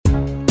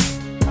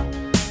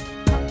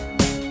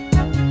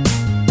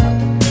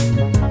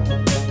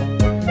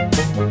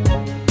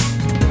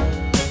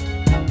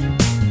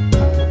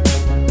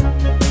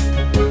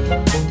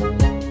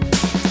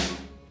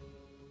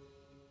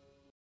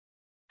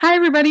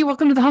everybody.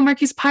 Welcome to the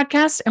Hallmarkies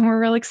podcast. And we're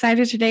really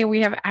excited today. We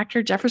have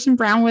actor Jefferson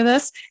Brown with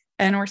us.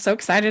 And we're so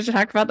excited to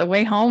talk about The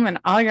Way Home and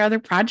all your other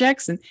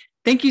projects. And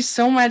thank you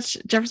so much,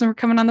 Jefferson, for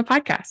coming on the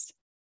podcast.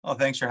 Oh,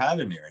 thanks for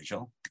having me,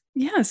 Rachel.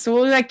 Yeah. So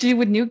what we like to do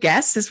with new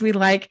guests is we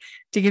like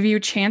to give you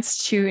a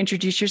chance to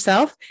introduce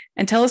yourself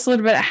and tell us a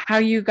little bit how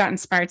you got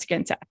inspired to get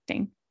into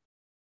acting.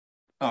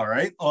 All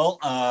right. Well,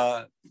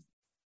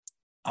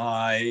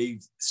 I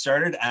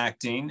started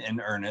acting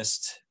in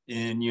earnest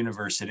in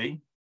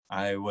university.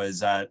 I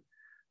was at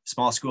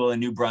small school in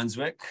New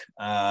Brunswick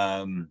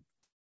for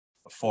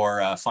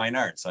fine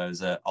arts. I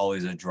was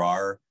always a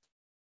drawer,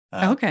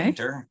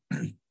 painter.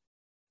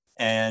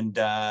 And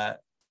I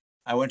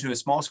went to a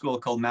small school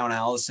called Mount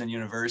Allison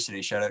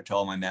University. Shout out to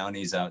all my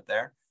Mounties out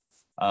there.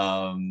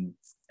 The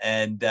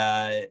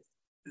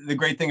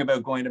great thing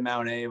about going to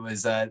Mount A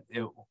was that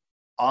it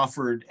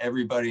offered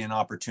everybody an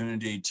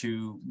opportunity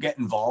to get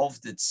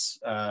involved. It's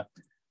a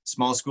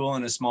small school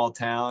in a small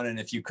town.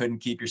 And if you couldn't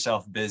keep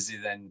yourself busy,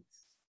 then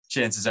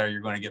chances are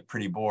you're going to get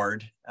pretty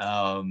bored.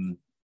 I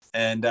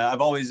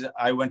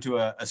went to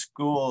a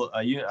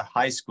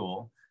high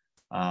school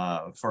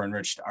for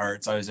enriched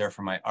arts. I was there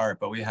for my art,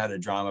 but we had a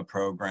drama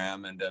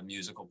program and a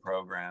musical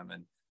program.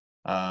 And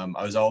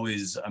I was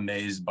always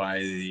amazed by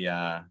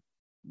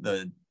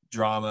the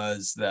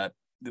dramas that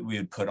we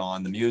would put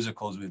on, the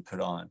musicals we'd put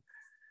on.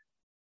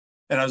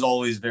 And I was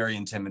always very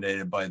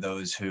intimidated by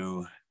those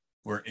who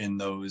were in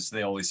those.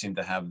 They always seemed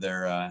to have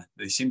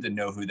they seemed to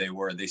know who they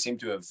were. They seemed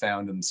to have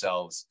found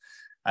themselves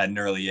at an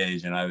early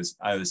age. And I was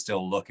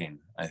still looking,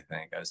 I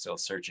think. I was still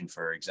searching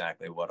for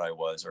exactly what I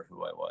was or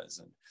who I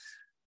was.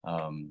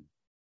 And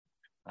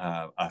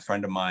a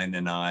friend of mine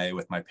and I,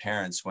 with my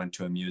parents, went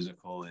to a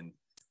musical in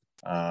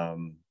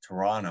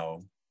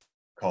Toronto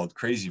called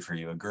Crazy for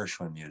You, a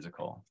Gershwin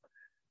musical.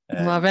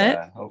 And, love it.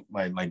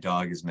 My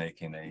dog is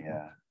making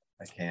a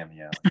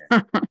cameo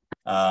here.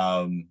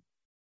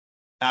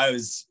 I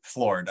was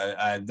floored.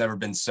 I've never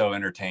been so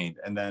entertained.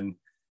 And then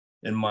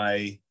in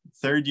my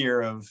third year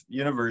of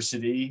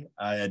university,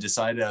 I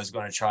decided I was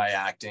going to try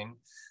acting,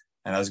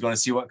 and I was going to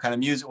see what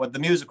the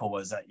musical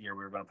was that year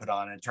we were going to put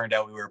on. And it turned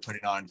out we were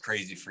putting on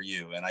Crazy for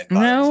You. And I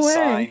thought it was a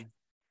sign.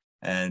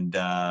 And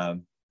I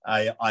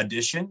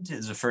auditioned. It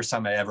was the first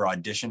time I ever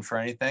auditioned for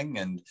anything.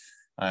 And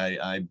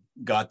I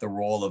got the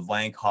role of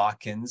Lank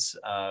Hawkins,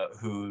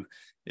 who,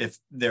 if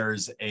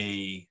there's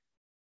a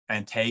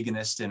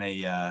antagonist in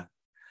a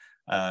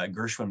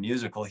Gershwin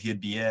musical,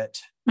 he'd be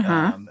it,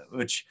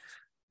 which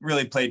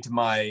really played to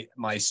my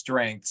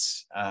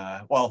strengths.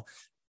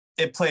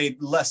 It played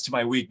less to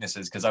my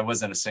weaknesses because I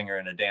wasn't a singer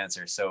and a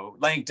dancer. So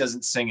Lank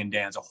doesn't sing and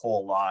dance a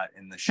whole lot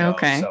in the show.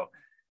 So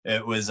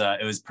it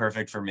was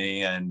perfect for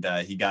me, and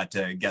he got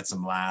to get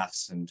some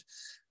laughs, and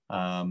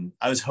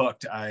I was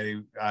hooked.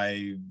 I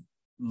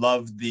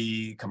loved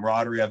the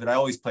camaraderie of it. I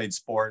always played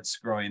sports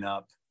growing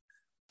up.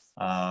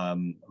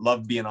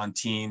 Loved being on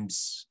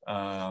teams.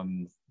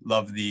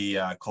 Loved the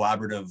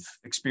collaborative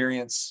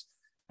experience.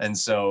 And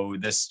so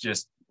this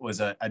just was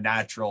a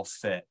natural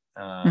fit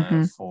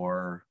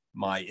for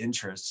my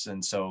interests.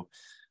 And so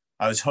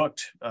I was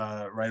hooked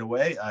right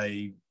away.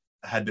 I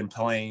had been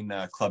playing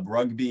club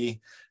rugby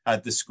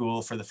at the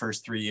school for the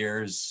first 3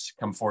 years.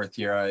 Come fourth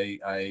year,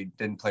 I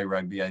didn't play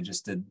rugby. I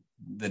just did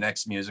the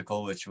next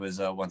musical, which was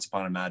Once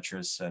Upon a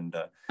Mattress, and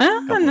a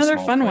couple another of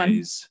small fun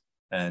plays.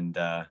 And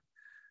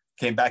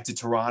came back to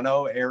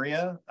Toronto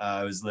area.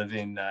 I was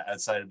living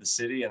outside of the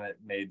city, and it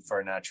made for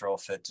a natural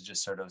fit to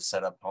just sort of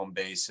set up home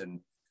base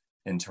in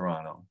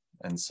Toronto.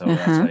 And so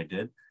that's what I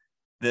did.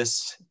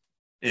 This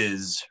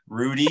is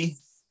Rudy.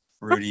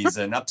 Rudy's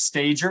an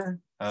upstager.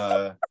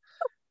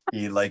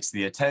 He likes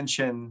the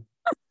attention.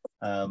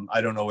 I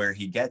don't know where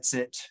he gets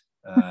it.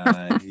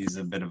 He's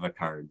a bit of a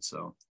card.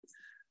 So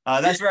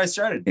that's where I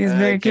started.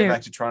 I came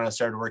back to Toronto,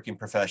 started working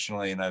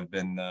professionally, and I've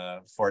been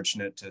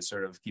fortunate to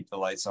sort of keep the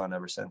lights on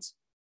ever since.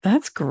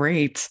 That's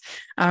great.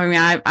 I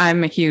mean,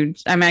 I'm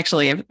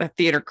actually a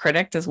theater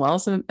critic as well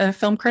as a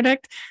film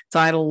critic. So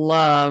I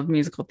love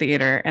musical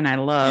theater, and I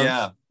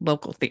love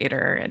local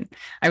theater. And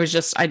I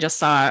just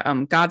saw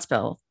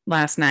Godspell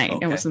last night.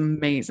 It was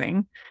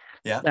amazing.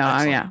 Yeah. So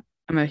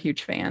I'm a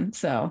huge fan.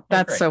 So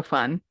that's so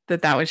fun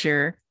that was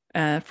your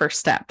first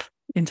step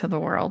into the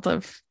world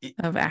of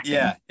acting.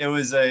 Yeah, it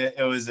was a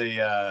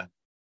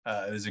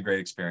great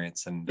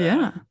experience, and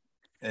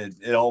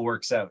it all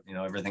works out. You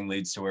know, everything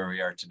leads to where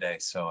we are today.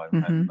 So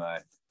I'm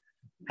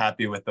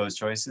happy with those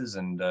choices.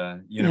 And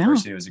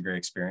university was a great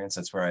experience.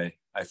 That's where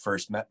I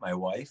first met my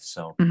wife.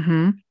 So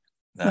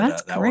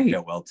that worked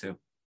out well too.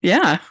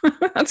 Yeah,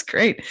 that's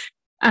great.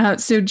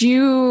 So do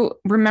you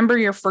remember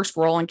your first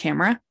role on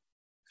camera?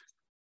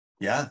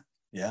 Yeah.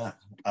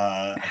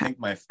 I think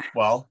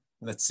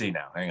let's see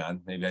now. Hang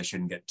on. Maybe I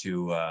shouldn't get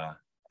too...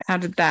 How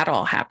did that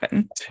all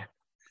happen?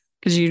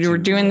 Because you were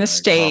doing the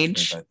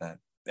stage.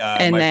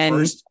 And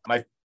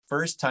my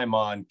first time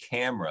on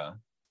camera,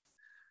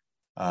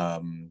 I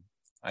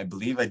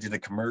believe I did a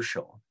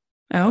commercial.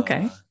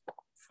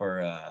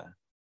 For I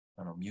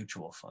don't know,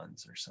 mutual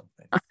funds or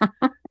something.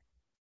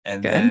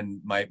 And then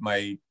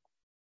my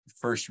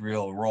first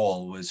real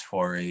role was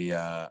for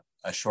a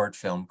short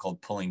film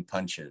called Pulling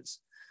Punches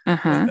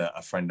Uh-huh. with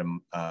a friend of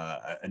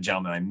a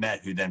gentleman I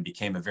met who then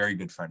became a very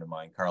good friend of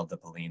mine, Carl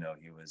DiPolino.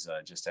 He was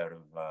just out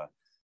of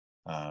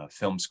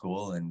film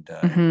school and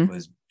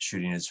was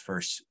shooting his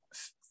first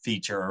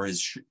feature, or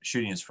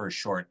shooting his first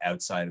short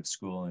outside of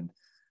school, and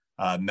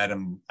met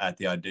him at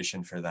the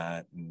audition for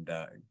that, and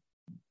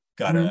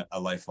got a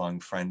lifelong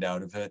friend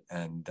out of it.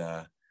 And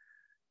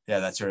yeah,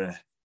 that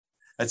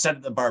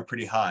set the bar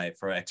pretty high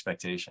for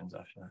expectations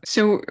after that.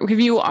 So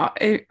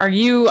are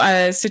you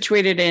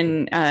situated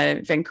in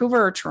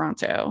Vancouver or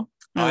Toronto?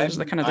 I'm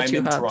the I'm two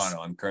in hubs.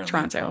 Toronto. I'm currently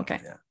in Toronto. Okay.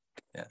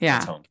 Yeah.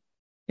 That's home.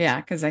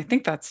 Yeah, because I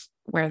think that's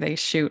where they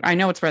shoot. I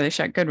know it's where they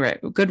shot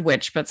Good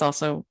Witch, but it's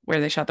also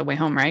where they shot The Way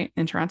Home, right?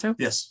 In Toronto?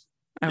 Yes.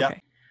 Okay.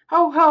 Yep.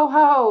 Ho, ho,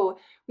 ho.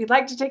 We'd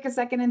like to take a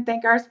second and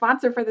thank our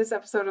sponsor for this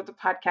episode of the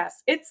podcast.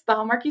 It's the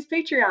Hallmarkies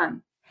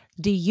Patreon.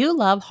 Do you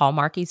love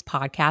Hallmarkies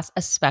podcast,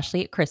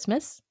 especially at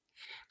Christmas?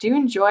 Do you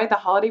enjoy the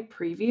holiday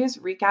previews,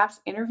 recaps,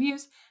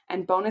 interviews,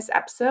 and bonus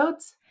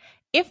episodes?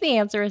 If the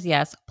answer is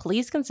yes,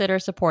 please consider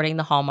supporting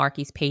the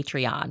Hallmarkies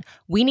Patreon.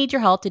 We need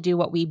your help to do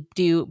what we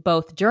do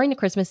both during the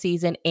Christmas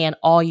season and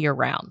all year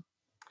round.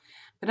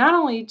 But not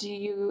only do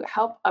you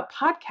help a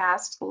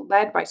podcast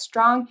led by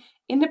strong,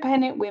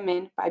 independent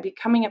women by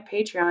becoming a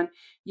Patreon,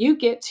 you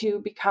get to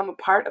become a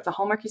part of the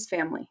Hallmarkies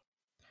family.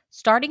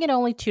 Starting at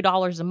only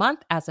 $2 a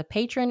month as a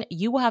patron,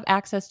 you will have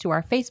access to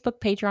our Facebook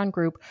Patreon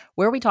group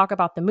where we talk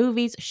about the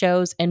movies,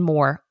 shows, and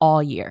more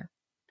all year.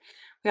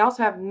 We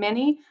also have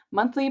many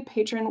monthly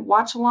patron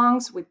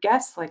watch-alongs with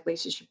guests like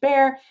Lacey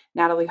Chabert,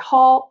 Natalie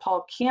Hall,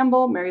 Paul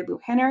Campbell, Mary Lou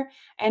Henner,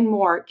 and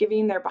more,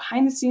 giving their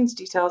behind-the-scenes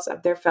details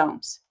of their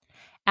films.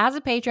 As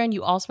a patron,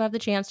 you also have the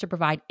chance to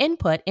provide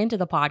input into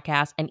the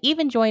podcast and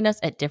even join us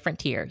at different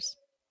tiers.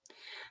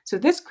 So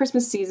this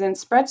Christmas season,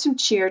 spread some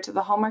cheer to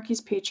the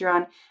Hallmarkies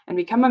Patreon and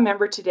become a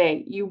member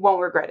today. You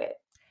won't regret it.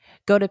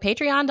 Go to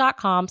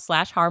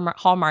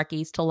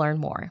patreon.com/Hallmarkies to learn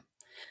more.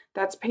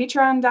 That's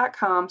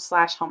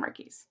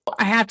patreon.com/Hallmarkies.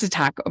 We have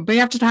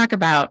to talk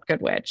about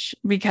Good Witch,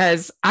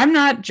 because I'm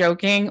not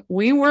joking.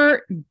 We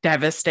were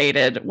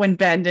devastated when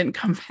Ben didn't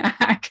come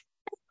back.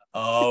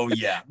 Oh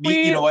yeah.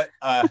 You know what?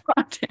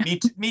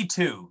 Me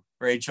too,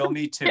 Rachel.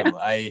 Me too.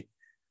 Yeah.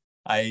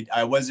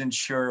 I wasn't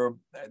sure.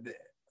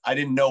 I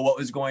didn't know what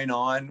was going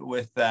on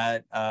with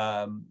that,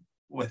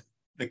 with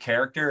the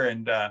character,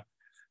 and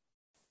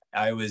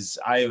I was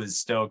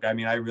stoked. I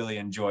mean, I really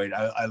enjoyed.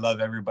 I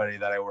love everybody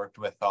that I worked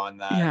with on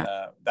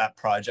that that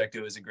project.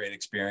 It was a great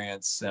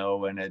experience. So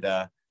when it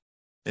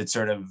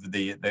sort of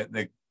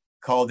the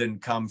call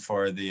didn't come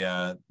for the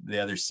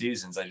other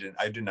seasons, I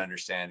didn't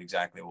understand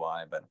exactly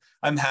why, but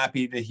I'm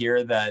happy to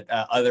hear that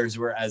others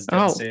were as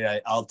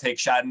devastated. I'll take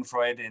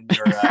Schadenfreude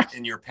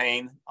in your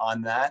pain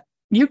on that.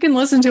 You can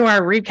listen to our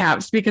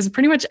recaps, because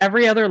pretty much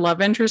every other love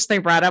interest they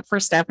brought up for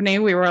Stephanie,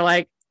 we were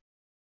like,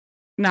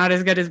 not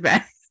as good as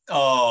Ben.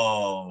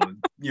 Oh,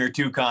 you're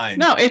too kind.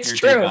 No, it's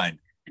true.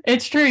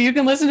 It's true. You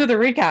can listen to the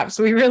recaps.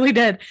 We really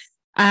did.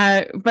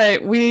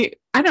 But we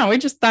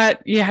just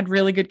thought you had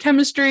really good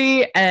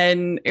chemistry,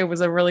 and it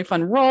was a really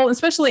fun role,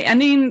 especially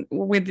ending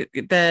with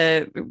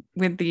the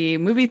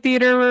movie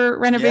theater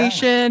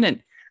renovation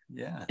and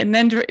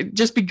then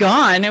just be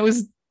gone. It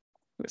was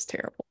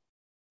terrible.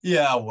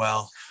 Yeah,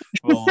 well,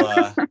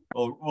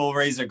 we'll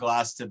raise a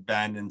glass to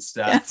Ben and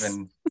Steph,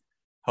 and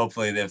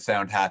hopefully they've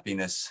found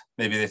happiness.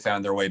 Maybe they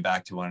found their way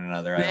back to one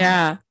another.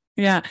 Yeah.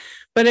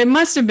 But it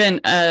must have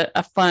been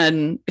a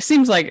fun. It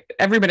seems like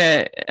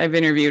everybody I've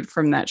interviewed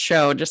from that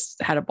show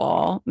just had a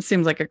ball. It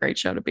seems like a great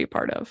show to be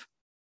part of.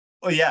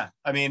 Well, yeah.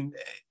 I mean,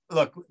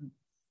 look,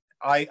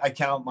 I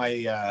count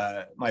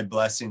my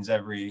blessings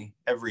every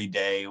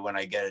day when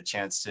I get a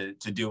chance to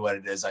do what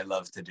it is I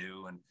love to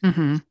do, and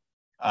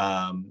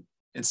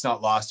it's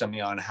not lost on me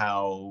on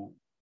how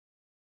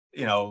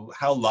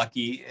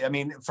lucky. I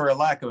mean, for a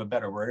lack of a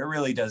better word, it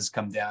really does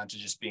come down to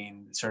just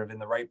being sort of in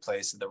the right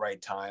place at the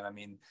right time. I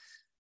mean,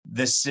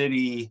 this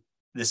city,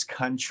 this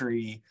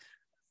country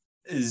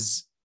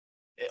is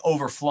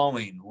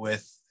overflowing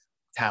with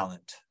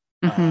talent,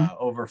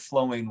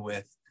 overflowing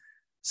with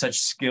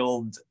such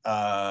skilled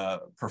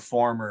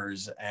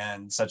performers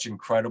and such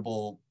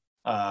incredible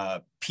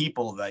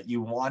people that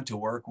you want to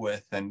work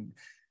with. And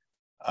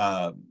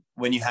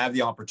when you have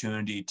the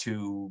opportunity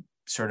to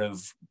sort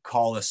of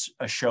call a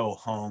show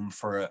home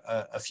for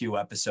a few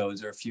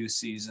episodes or a few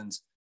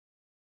seasons,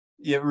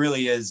 it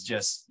really is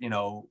just,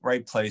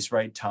 right place,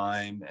 right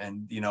time.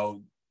 And,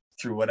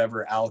 through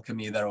whatever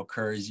alchemy that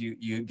occurs,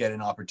 you get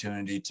an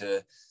opportunity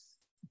to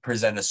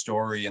present a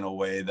story in a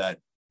way that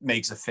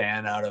makes a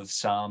fan out of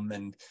some.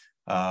 And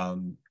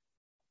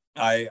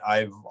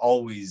I've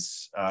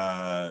always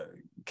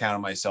counted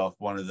myself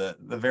one of the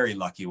very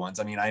lucky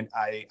ones. I mean,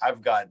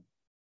 I've got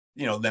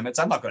limits.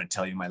 I'm not going to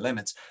tell you my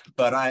limits,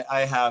 but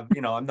I have,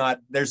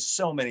 there's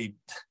so many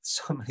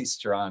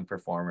strong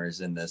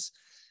performers in this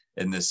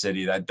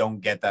city that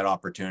don't get that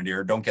opportunity,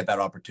 or don't get that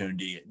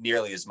opportunity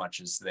nearly as much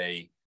as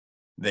they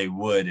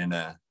would in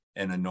a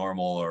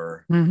normal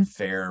or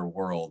fair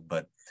world.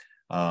 But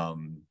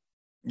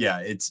yeah,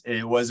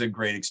 it was a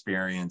great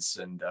experience.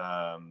 And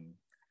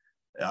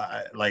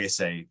like I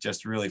say,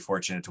 just really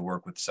fortunate to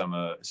work with some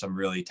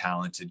really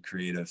talented,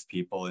 creative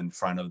people in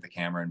front of the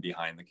camera and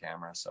behind the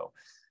camera. So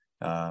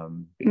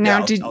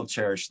now, I'll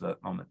cherish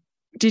that moment.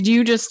 Did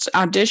you just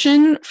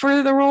audition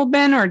for the role,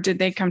 Ben, or did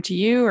they come to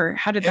you, or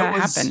how did that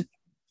happen?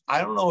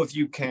 I don't know if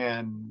you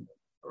can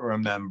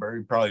remember.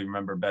 You probably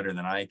remember better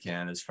than I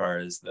can as far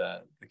as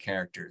the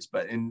characters.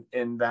 But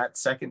in that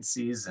second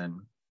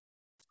season,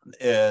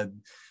 the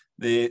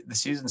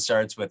season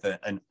starts with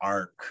an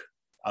arc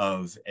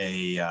of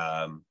a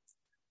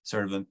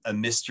sort of a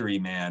mystery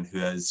man who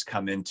has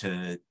come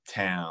into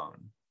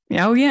town.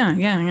 Oh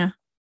yeah.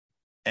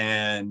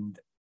 And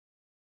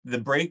the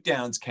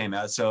breakdowns came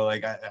out. So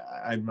like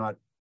I'm not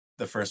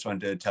the first one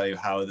to tell you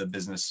how the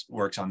business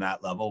works on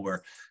that level,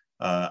 where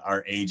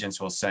our agents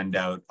will send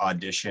out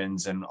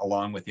auditions, and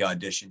along with the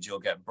auditions, you'll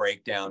get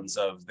breakdowns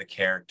of the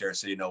character.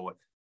 So you know what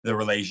the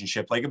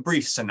relationship, like a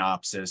brief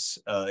synopsis,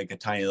 like a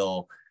tiny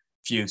little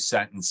few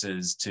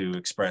sentences to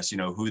express, you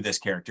know, who this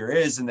character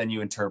is, and then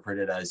you interpret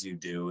it as you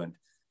do,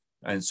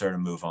 and sort of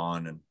move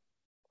on. And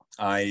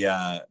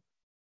I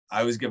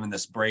was given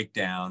this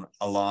breakdown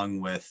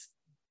along with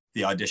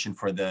the audition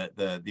for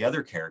the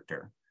other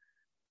character,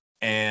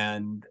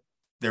 and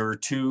there were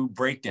two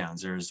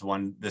breakdowns. There's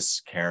this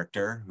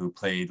character who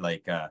played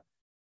like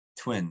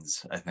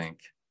twins, I think,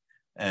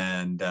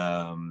 and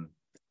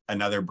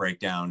another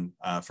breakdown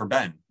for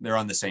Ben. They're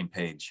on the same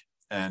page,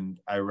 and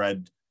I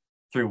read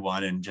through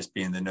one, and just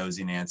being the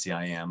nosy Nancy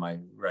I am, I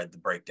read the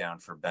breakdown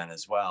for Ben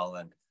as well,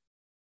 and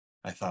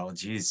I thought, well,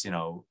 geez, you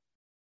know,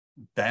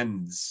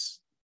 Ben's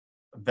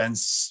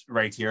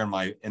right here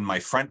in my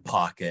front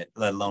pocket,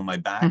 let alone my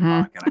back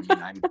pocket.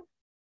 I mean,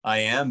 I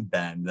am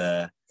Ben.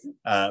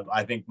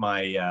 I think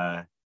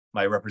my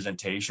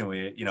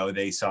representation,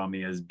 they saw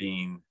me as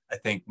being, I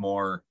think,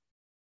 more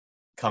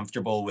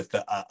comfortable with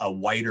a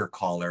whiter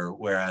collar,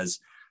 whereas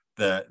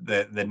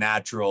the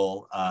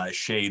natural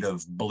shade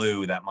of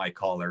blue that my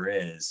collar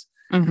is.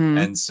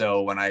 And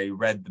so when I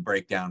read the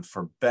breakdown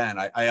for Ben,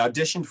 I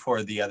auditioned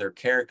for the other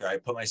character. I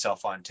put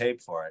myself on tape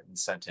for it and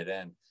sent it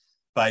in.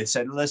 But I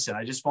said, listen,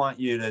 I just want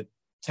you to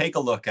take a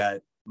look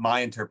at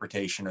my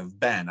interpretation of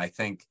Ben. I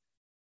think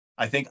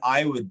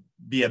I would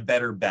be a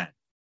better Ben.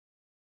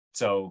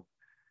 So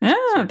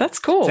yeah, that's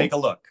cool. Take a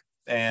look.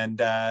 And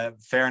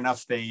fair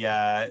enough. They,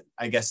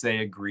 I guess they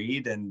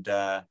agreed, and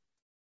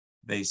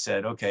they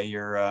said, okay,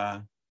 you're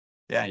a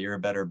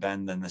better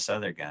Ben than this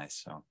other guy.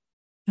 So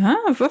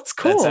that's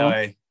cool.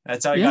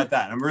 That's how I got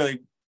that. I'm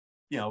really,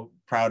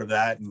 proud of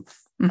that. And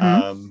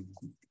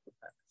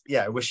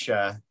I wish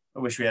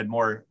we had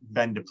more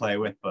Ben to play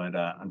with, but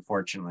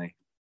unfortunately,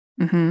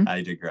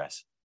 I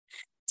digress.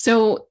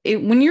 So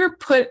when you're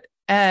put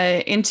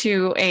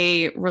into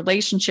a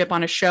relationship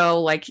on a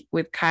show like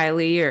with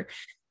Kylie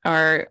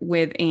or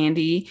with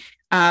Andy,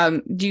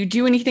 do you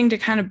do anything to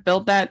kind of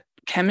build that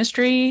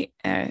chemistry?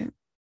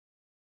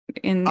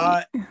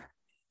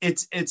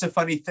 It's a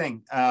funny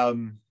thing.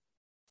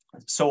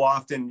 So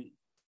often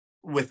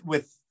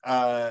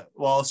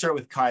I'll start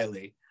with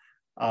Kylie.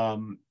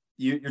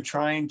 You're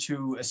trying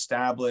to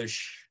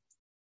establish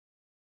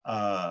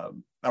a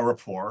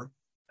rapport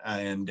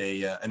and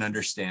an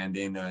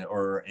understanding,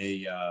 or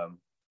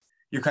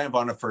you're kind of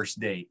on a first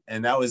date.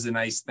 And that was the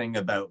nice thing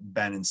about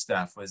Ben and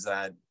Steph, was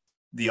that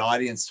the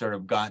audience sort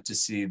of got to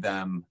see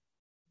them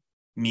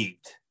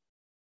meet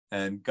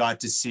and got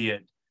to see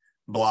it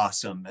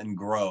blossom and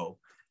grow.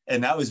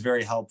 And that was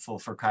very helpful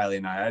for Kylie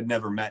and I. I'd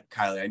never met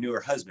Kylie. I knew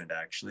her husband,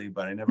 actually,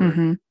 but I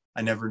never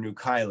knew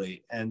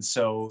Kylie. And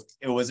so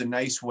it was a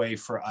nice way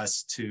for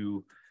us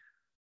to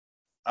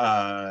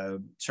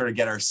sort of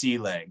get our sea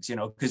legs,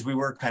 because we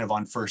were kind of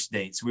on first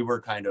dates. We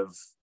were kind of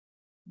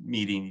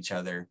meeting each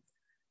other.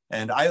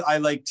 And I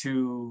like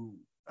to,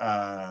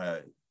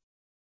 I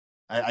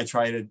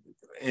try to,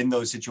 in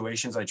those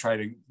situations, I try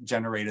to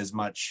generate as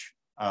much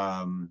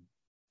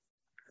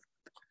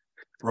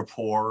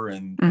rapport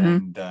and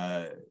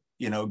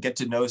get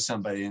to know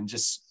somebody and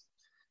just,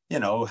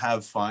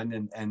 have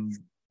fun and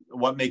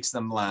what makes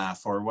them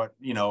laugh, or what,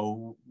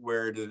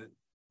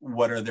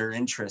 what are their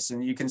interests.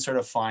 And you can sort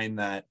of find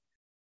that,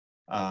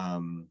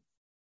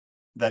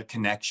 that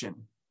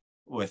connection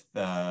with,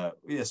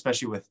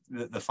 especially with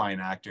the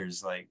fine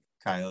actors like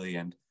Kylie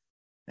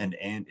and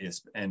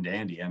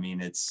Andy. I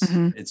mean,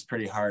 it's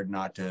pretty hard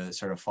not to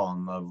sort of fall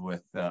in love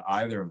with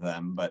either of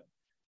them. But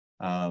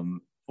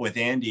with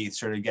Andy,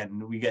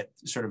 we get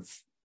sort of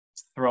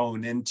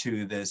thrown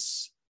into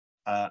this,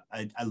 I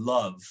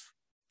love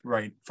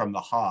right from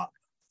the hop,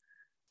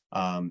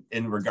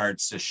 in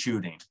regards to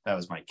shooting. That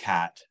was my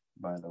cat,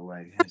 by the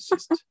way. It's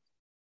just,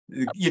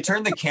 you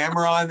turn the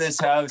camera on this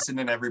house and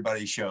then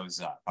everybody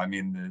shows up. I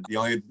mean, the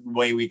only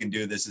way we can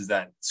do this is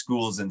that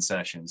school's in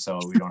session, so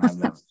we don't have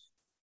them.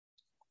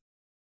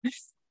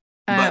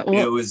 But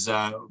it was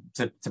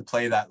to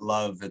play that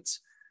love.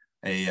 It's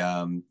a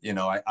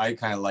I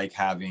kind of like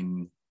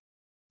having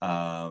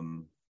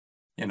almost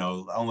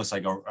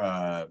like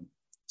a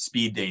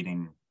speed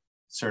dating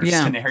sort of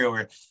scenario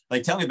where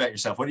like, tell me about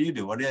yourself. What do you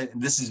do?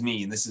 This is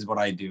me, and this is what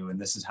I do,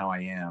 and this is how I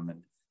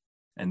am,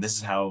 and this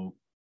is how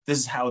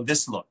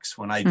this looks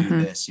when I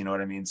do this. You know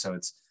what I mean? So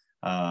it's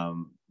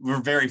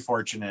we're very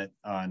fortunate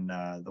on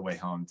the way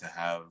home to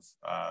have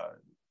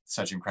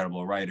such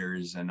incredible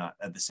writers, and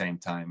at the same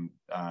time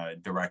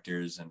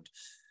directors, and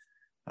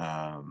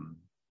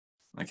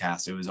the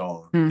cast. It was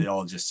all it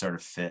all just sort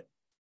of fit.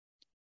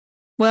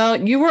 Well,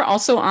 you were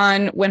also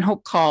on When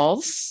Hope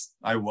Calls.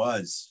 I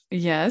was.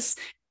 Yes.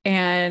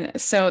 And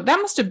so that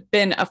must have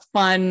been a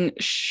fun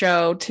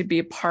show to be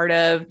a part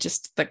of,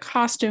 just the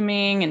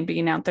costuming and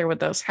being out there with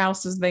those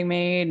houses they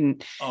made,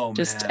 and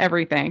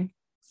everything.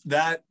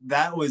 That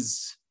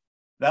was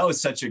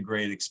such a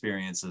great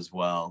experience as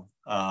well.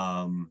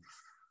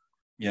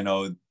 You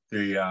know,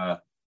 the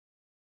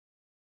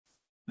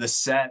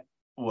set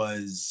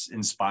was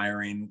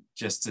inspiring,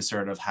 just to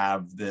sort of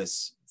have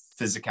this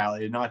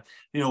physicality. Not,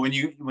 you know,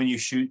 when you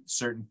shoot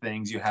certain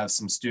things, you have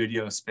some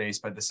studio space,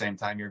 but at the same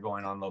time you're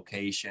going on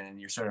location and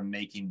you're sort of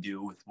making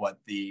do with what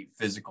the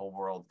physical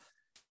world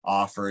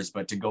offers.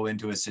 But to go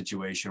into a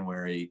situation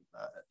where a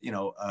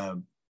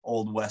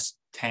old West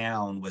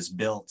town was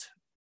built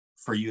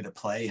for you to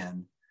play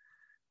in,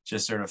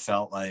 just sort of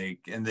felt like,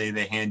 and they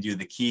hand you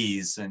the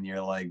keys and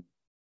you're like,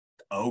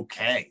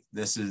 okay,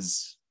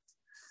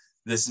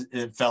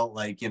 it felt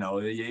like, you know,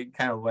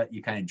 kind of what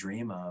you kind of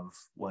dream of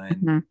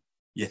when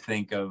you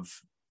think of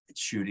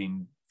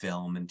shooting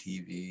film and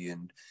TV,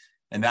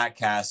 and that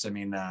cast. I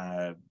mean,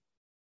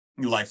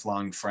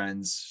 lifelong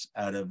friends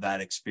out of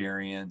that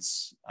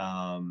experience.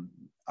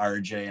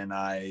 RJ and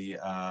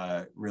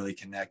I really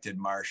connected.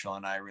 Marshall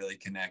and I really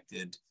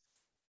connected.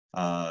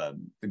 The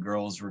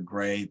girls were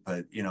great,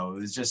 but you know, it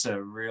was just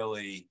a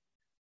really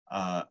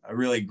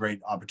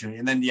great opportunity.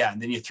 And then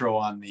you throw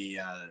on the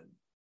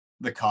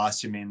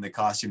costuming. The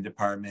costume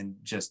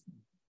department just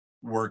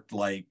worked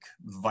like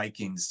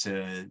Vikings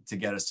to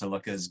get us to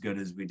look as good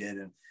as we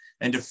did,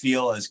 and to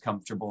feel as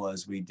comfortable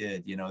as we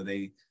did. You know,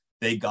 they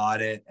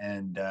got it,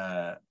 and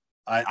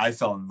I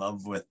fell in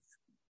love with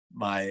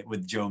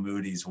Joe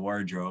Moody's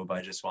wardrobe.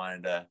 I just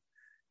wanted to,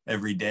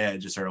 every day I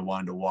just sort of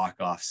wanted to walk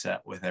off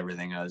set with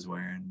everything I was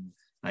wearing,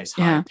 nice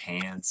high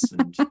pants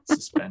and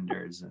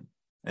suspenders, and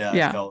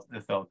it felt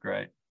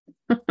great.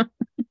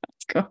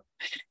 That's cool.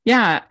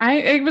 Yeah,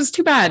 it was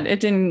too bad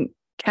it didn't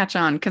catch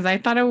on, because I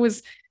thought it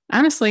was,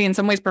 honestly, in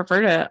some ways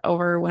preferred it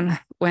over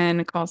When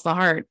It Calls the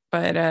Heart.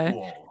 But I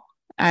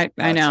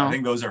know. I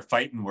think those are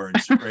fighting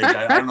words, right?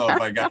 I don't know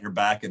if I got your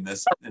back in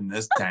this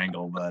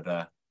tangle, but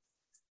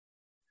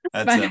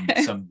that's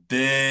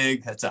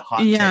that's a hot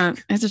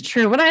take. It's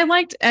true. What I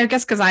liked, I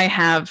guess, because I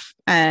have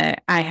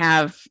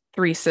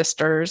three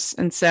sisters,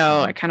 and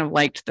so I kind of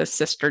liked the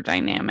sister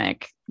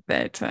dynamic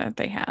that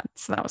they had,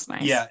 so that was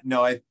nice. Yeah,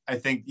 no, I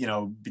think, you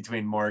know,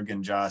 between Morg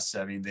and Joss,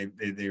 I mean,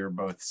 they were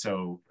both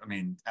so, I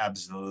mean,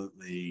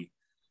 absolutely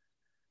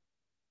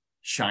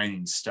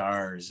shining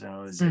stars. It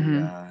was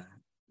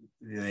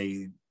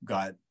they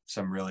got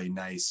some really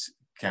nice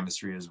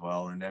chemistry as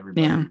well, and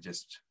everybody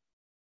just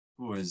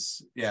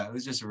was, it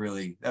was just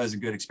that was a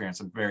good experience.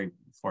 I'm very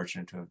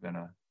fortunate to have been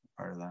a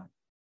part of that.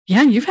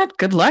 Yeah, you've had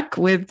good luck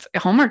with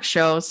Hallmark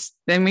shows.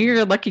 I mean,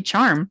 you're a lucky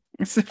charm.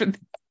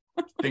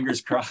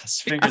 Fingers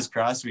crossed. Fingers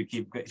crossed. We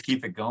keep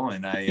it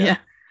going.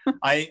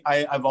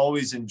 I've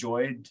always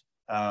enjoyed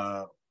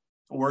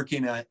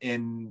working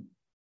in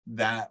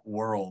that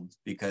world,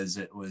 because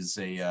it was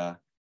at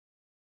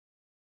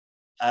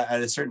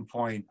a certain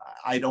point,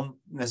 I don't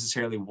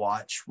necessarily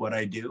watch what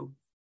I do.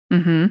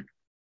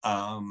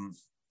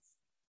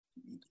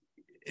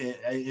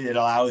 It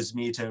allows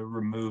me to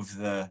remove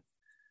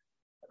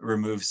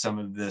some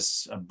of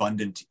this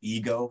abundant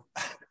ego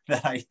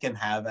that I can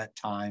have at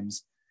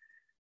times.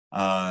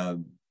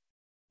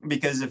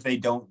 Because if they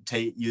don't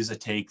use a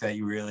take that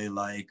you really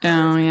like,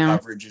 or if the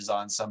coverage is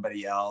on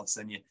somebody else,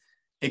 then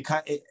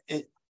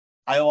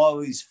I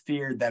always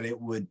feared that it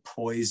would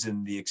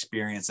poison the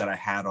experience that I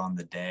had on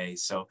the day.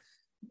 So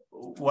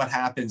what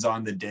happens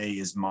on the day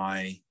is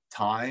my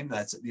time.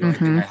 That's the only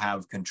thing I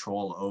have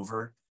control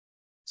over.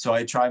 So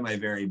I try my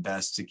very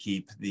best to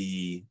keep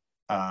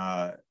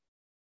my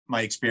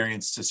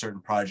experience to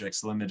certain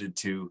projects limited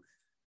to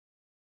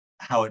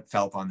how it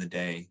felt on the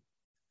day.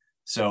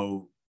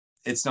 So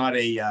it's not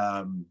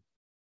I've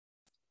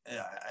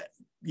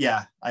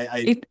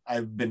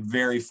been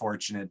very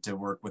fortunate to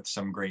work with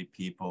some great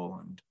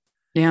people. And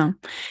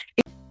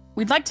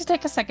we'd like to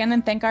take a second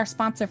and thank our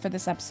sponsor for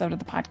this episode of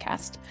the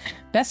podcast.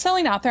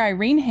 Best-selling author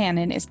Irene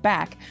Hannon is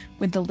back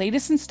with the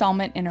latest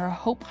installment in her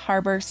Hope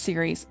Harbor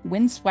series,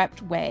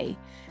 Windswept Way.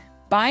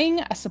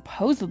 Buying a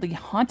supposedly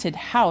haunted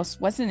house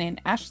wasn't in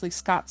Ashley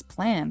Scott's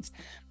plans,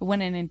 but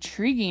when an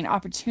intriguing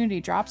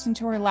opportunity drops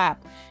into her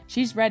lap,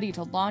 she's ready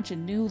to launch a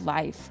new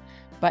life.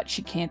 But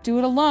she can't do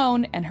it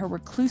alone, and her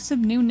reclusive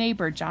new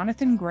neighbor,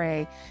 Jonathan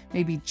Gray,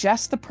 may be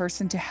just the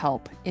person to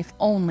help, if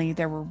only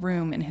there were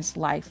room in his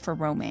life for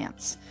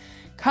romance.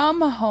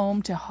 Come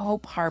home to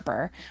Hope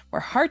Harbor,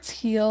 where hearts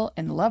heal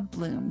and love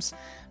blooms.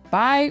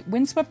 Buy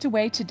Windswept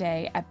Away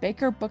today at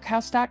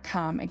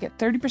bakerbookhouse.com and get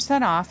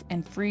 30% off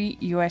and free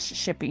U.S.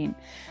 shipping.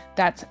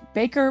 That's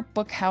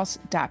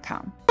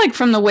bakerbookhouse.com. Like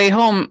from the way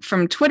home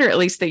from Twitter, at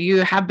least, that you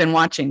have been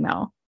watching,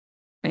 though.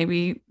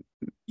 Maybe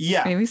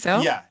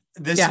so. Yeah.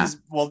 This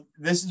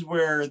is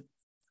where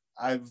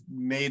I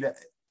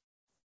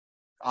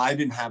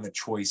didn't have a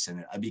choice in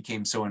it. I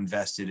became so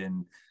invested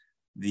in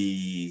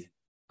the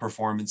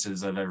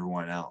performances of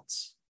everyone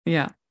else.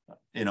 Yeah.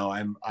 You know,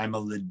 I'm a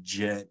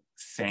legit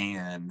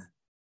fan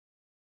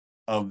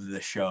of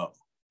the show.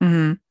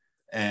 Mm-hmm.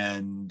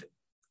 And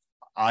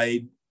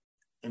I,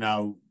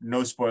 no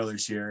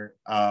spoilers here.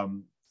 I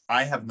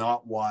have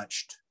not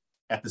watched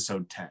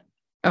episode 10.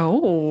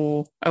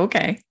 Oh,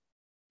 okay.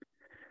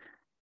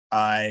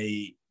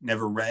 I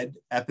never read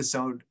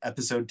episode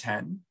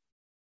 10.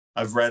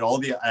 I had read all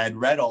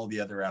the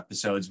other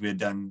episodes. We had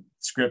done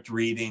script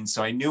reading,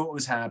 so I knew what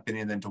was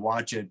happening. And then to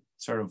watch it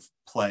sort of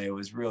play, it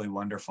was really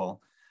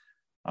wonderful.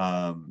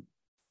 And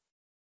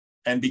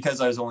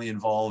because I was only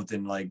involved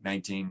in like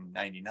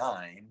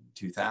 1999,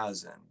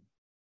 2000,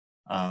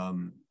 I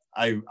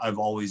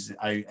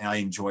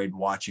enjoyed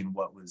watching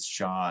what was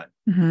shot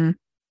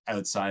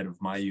outside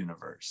of my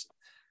universe.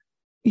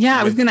 Yeah,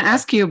 I was going to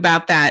ask you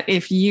about that.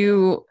 If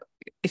you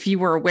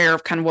were aware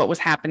of kind of what was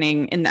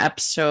happening in the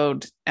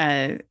episode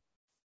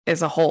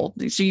as a whole,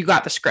 so you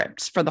got the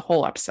scripts for the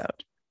whole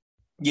episode.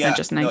 Yeah, not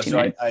just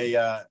 1990.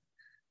 So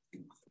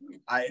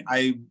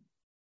I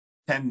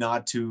tend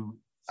not to.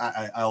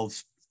 I'll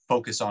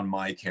focus on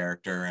my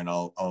character and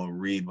I'll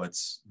read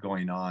what's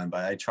going on,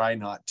 but I try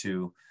not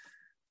to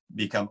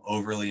become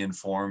overly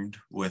informed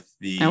with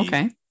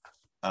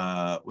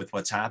with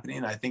what's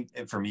happening. I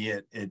think for me,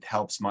 it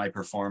helps my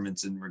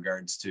performance in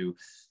regards to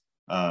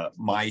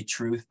my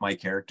truth, my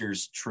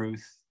character's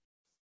truth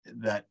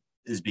that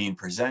is being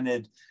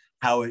presented,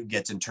 how it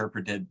gets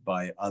interpreted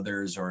by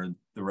others, or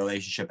the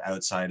relationship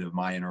outside of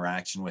my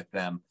interaction with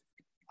them.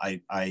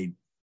 I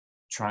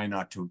try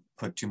not to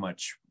put too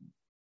much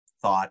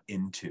thought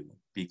into,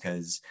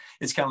 because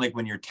it's kind of like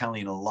when you're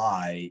telling a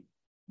lie,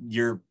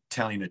 you're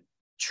telling a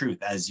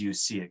truth as you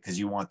see it because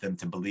you want them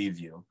to believe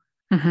you.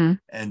 Mm-hmm.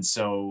 And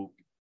so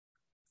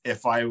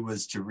if I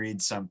was to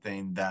read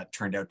something that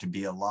turned out to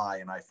be a lie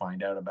and I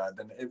find out about it,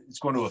 then it's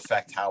going to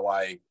affect how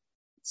I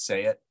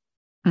say it.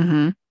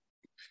 Mm-hmm.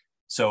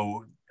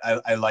 So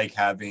I like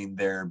having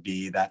there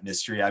be that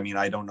mystery. I mean,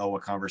 I don't know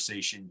what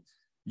conversation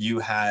you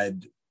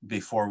had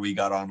before we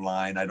got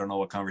online. I don't know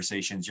what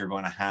conversations you're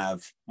going to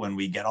have when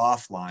we get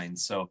offline.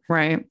 So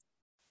right,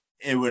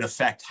 it would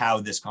affect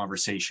how this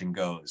conversation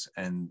goes.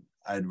 And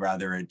I'd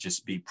rather it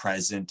just be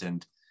present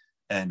and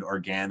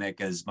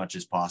organic as much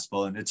as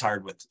possible. And it's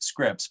hard with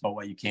scripts, but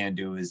what you can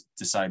do is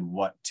decide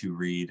what to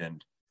read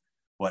and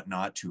what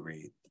not to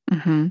read.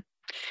 Mm-hmm.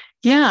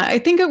 Yeah, I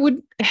think I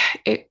would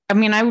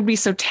be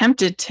so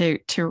tempted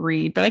to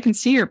read, but I can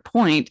see your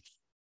point.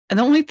 And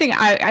the only thing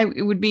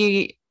it would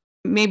be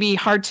maybe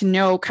hard to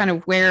know kind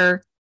of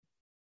where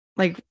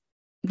Kyler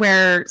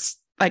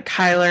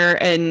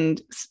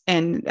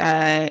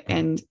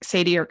and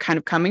Sadie are kind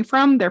of coming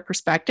from, their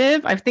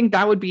perspective. I think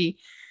that would be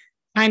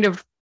kind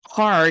of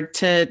hard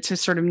to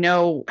sort of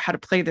know how to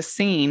play the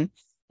scene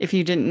if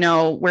you didn't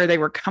know where they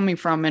were coming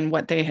from and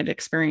what they had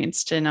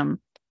experienced in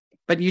them.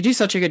 But you do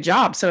such a good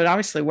job, so it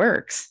obviously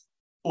works.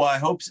 Well, I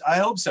hope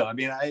so. I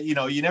mean,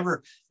 you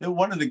never,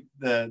 one of the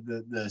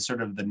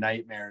sort of the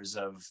nightmares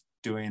of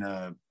doing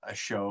a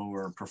show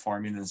or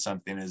performing in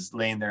something is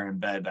laying there in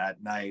bed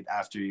at night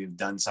after you've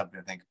done something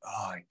and think,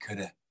 oh, I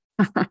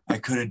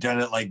could have done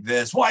it like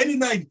this. Why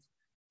didn't I?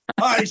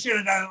 Oh, I should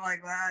have done it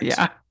like that.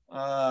 Yeah.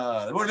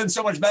 It would have been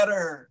so much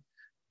better.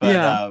 But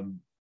yeah.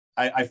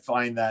 I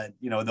find that,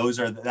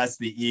 that's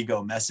the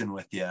ego messing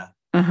with you.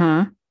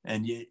 Uh-huh.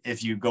 And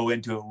if you go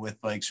into it with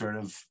like sort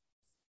of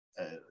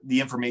the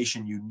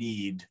information you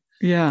need,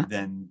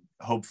 then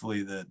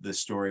hopefully the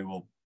story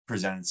will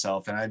present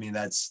itself. And I mean,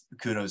 that's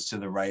kudos to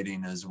the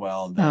writing as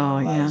well, that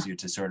allows you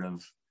to sort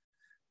of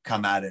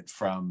come at it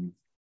from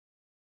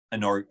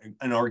an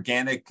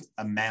organic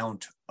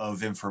amount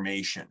of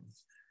information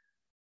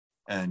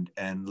and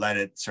let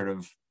it sort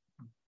of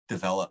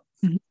develop.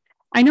 Mm-hmm.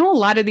 I know a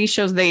lot of these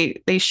shows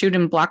they shoot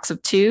in blocks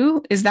of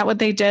 2. Is that what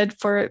they did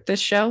for this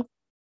show?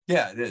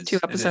 Yeah, it is. 2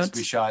 episodes.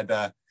 We shot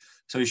the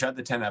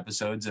 10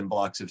 episodes in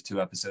blocks of 2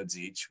 episodes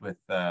each, with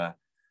a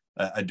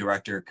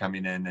director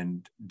coming in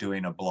and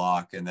doing a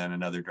block, and then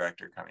another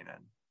director coming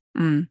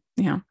in.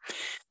 Yeah.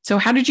 So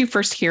how did you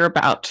first hear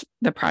about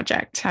the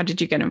project? How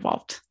did you get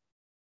involved?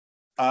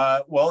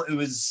 Well, it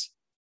was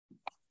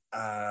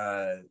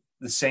the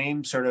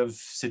same sort of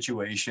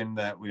situation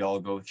that we all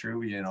go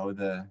through.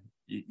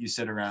 You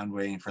sit around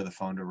waiting for the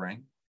phone to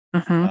ring.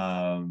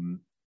 Uh-huh.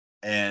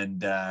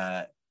 And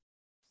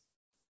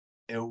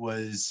it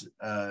was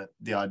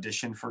the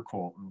audition for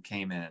Colton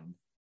came in,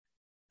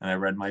 and I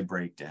read my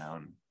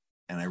breakdown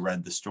and I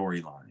read the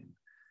storyline,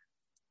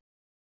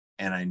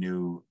 and I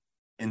knew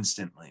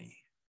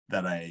instantly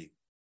that I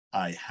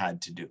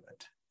had to do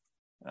it.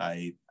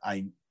 I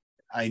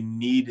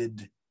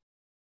needed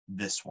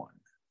this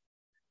one.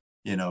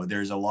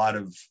 there's a lot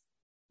of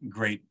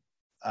great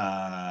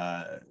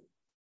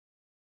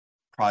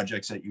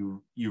projects that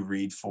you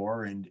read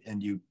for,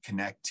 and you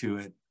connect to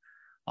it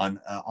on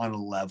a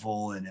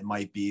level, and it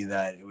might be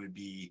that it would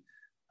be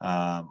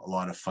a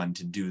lot of fun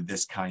to do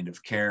this kind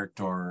of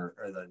character, or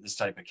this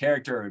type of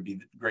character. It would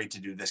be great to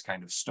do this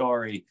kind of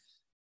story.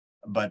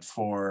 But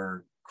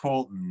for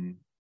Colton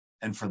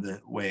and for The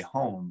Way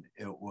Home,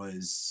 it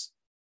was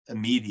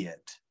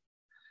immediate.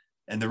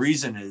 And the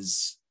reason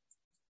is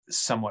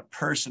somewhat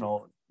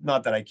personal,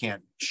 not that I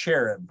can't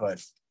share it,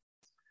 but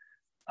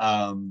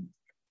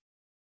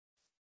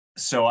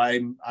so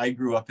I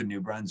grew up in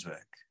New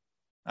Brunswick.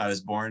 I was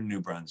born in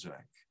New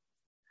Brunswick.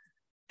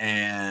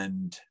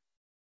 And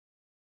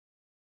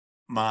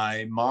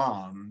my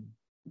mom's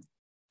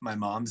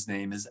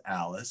name is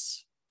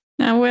Alice.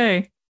 No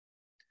way.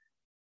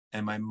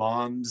 And my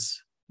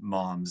mom's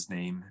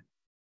name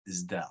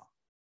is Dell.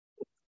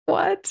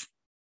 What?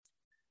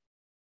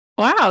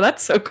 Wow,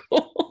 that's so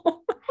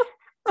cool.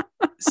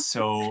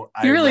 So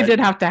you really did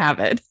have to have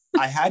it.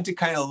 I had to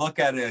kind of look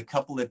at it a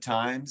couple of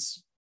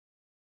times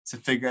to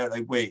figure out,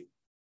 like, wait,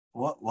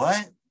 what?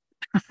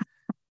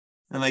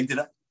 And like, did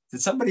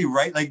somebody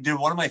write, like, did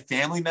one of my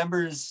family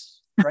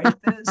members write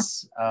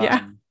this?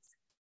 Yeah.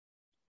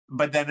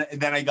 But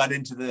then I got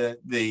into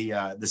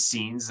the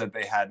scenes that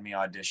they had me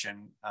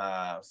audition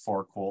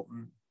for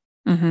Colton.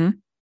 Mm-hmm.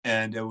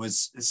 And it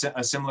was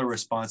a similar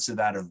response to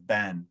that of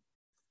Ben,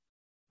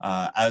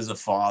 as a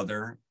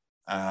father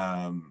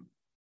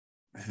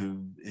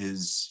who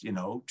is,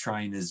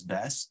 trying his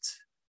best,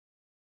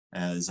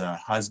 as a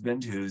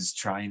husband who's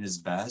trying his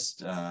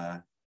best.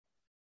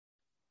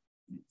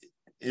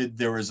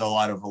 There was a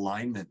lot of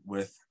alignment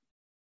with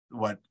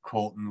what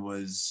Colton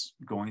was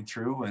going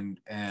through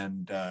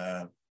and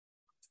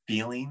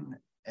feeling,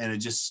 and it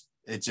just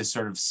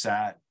sort of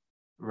sat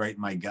right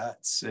in my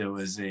guts. It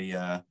was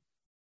it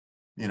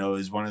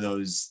was one of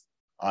those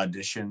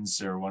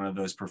auditions or one of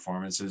those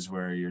performances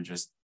where you're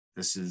just,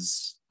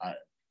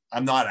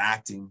 I'm not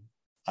acting,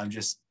 I'm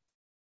just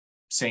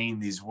saying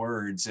these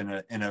words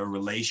in a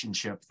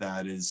relationship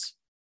that is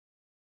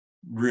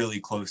really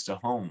close to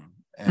home.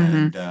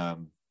 And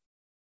I'm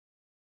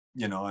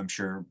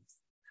sure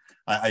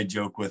I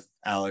joke with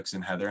Alex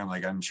and Heather. I'm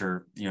like, I'm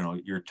sure,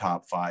 your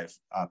top 5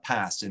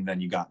 passed and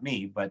then you got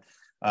me. But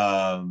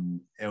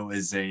it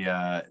was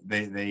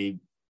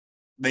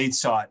they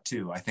saw it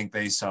too. I think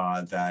they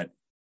saw that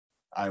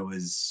I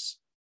was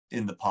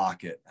in the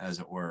pocket, as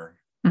it were.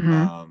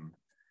 Mm-hmm.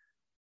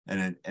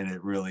 And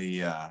it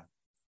really, I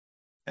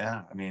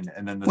mean,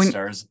 and then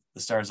the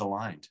stars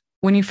aligned.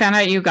 When you found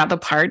out you got the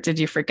part, did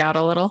you freak out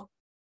a little?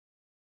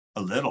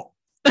 A little.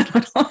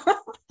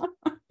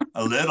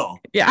 A little.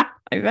 Yeah,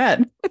 I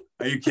bet.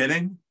 Are you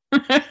kidding?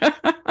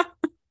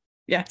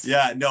 Yes.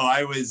 Yeah, no,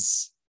 I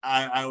was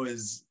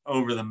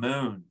over the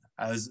moon.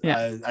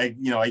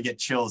 I get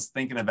chills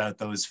thinking about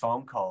those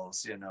phone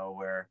calls,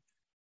 where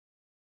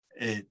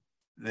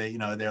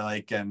they're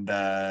like,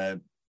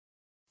 and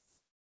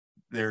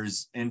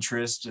there's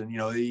interest, and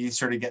you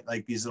sort of get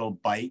like these little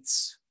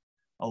bites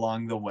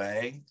along the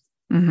way.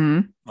 Mm-hmm.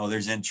 Oh,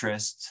 there's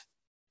interest.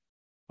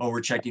 Oh,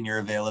 we're checking your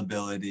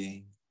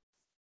availability.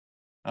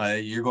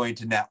 You're going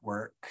to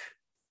network.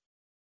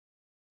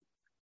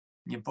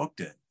 You booked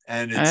it.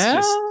 And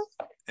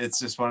it's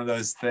just one of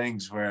those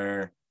things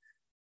where,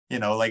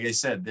 like I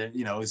said,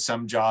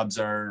 some jobs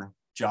are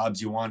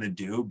jobs you want to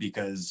do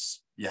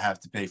because you have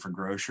to pay for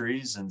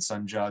groceries, and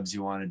some jobs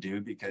you want to do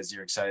because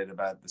you're excited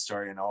about the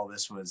story. And all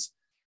this was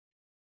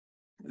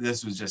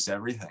just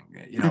everything,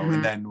 Mm-hmm.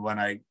 And then when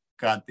I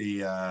got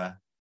when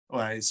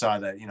I saw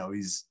that,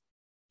 he's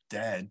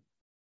dead,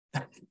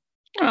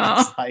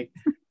 it's like,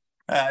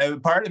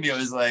 part of me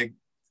was like,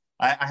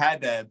 I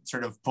had to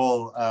sort of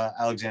pull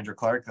Alexandra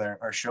Clark,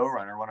 our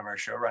showrunner, one of our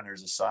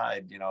showrunners,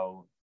 aside,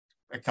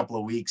 a couple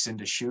of weeks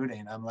into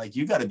shooting. I'm like,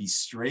 you got to be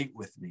straight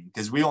with me,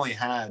 because we only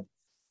had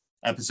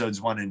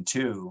episodes 1 and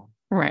 2,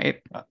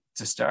 right,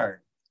 to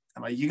start.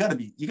 I'm like, you got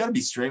to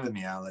be straight with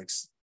me,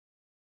 Alex.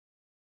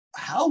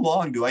 How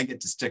long do I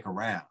get to stick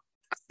around?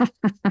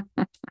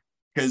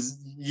 Because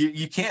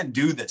you can't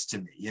do this to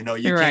me. You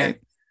You're can't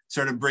right.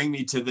 sort of bring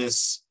me to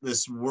this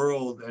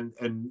world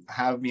and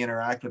have me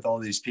interact with all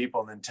these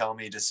people and then tell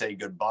me to say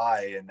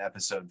goodbye in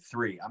episode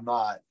 3. I'm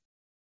not.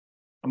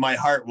 My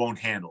heart won't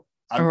handle.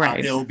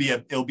 Right. It'll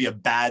be a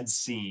bad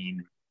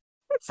scene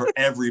for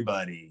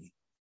everybody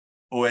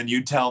when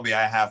you tell me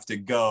I have to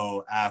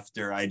go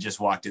after I just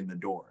walked in the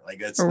door. Like,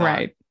 that's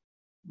right.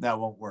 That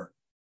won't work.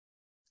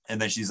 And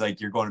then she's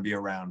like, you're going to be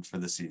around for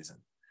the season.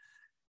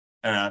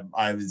 And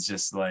I was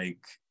just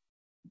like,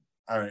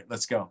 all right,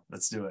 let's go.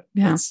 Let's do it.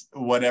 Yeah.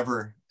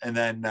 Whatever. And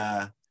then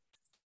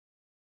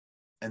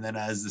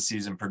as the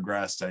season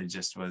progressed, I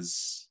just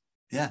was,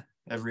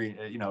 every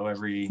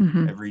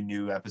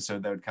new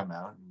episode that would come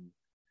out. And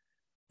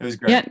it was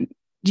great. Yeah.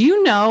 Do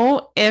you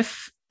know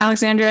if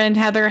Alexandra and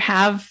Heather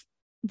have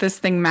this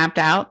thing mapped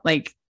out?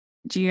 Like,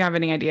 do you have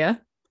any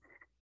idea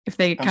if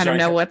they of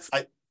know what's?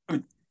 I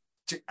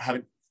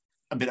haven't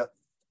a bit of.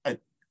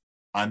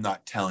 I'm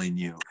not telling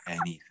you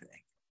anything.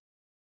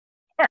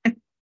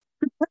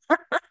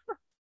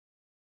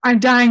 I'm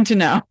dying to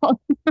know.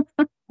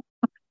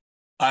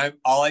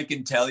 All I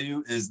can tell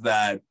you is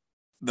that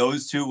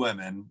those two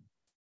women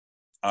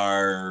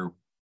are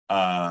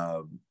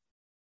about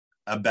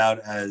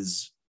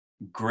as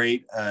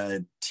great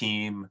a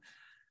team.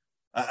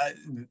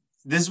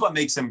 This is what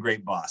makes them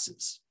great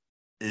bosses,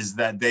 is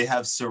that they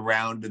have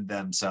surrounded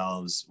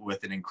themselves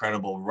with an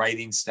incredible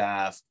writing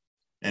staff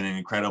and an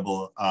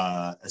incredible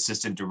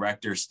assistant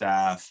director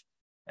staff.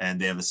 And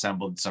they have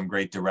assembled some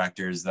great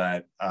directors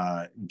that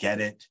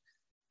get it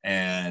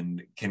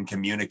and can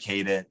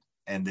communicate it.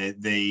 And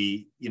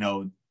they you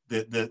know,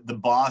 the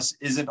boss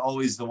isn't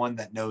always the one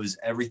that knows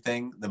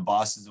everything. The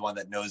boss is the one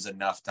that knows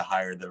enough to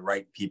hire the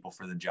right people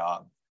for the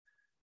job.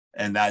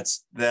 And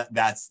that's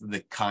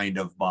the kind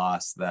of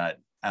boss that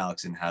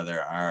Alex and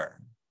Heather are.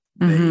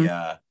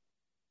 Mm-hmm.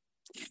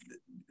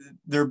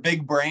 They're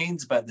big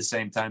brains, but at the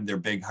same time, they're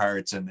big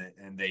hearts, and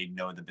they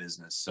know the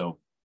business. So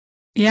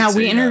yeah,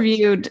 we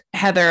interviewed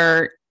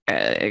Heather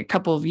a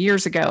couple of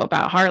years ago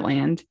about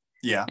Heartland.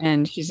 Yeah.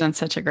 And she's done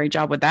such a great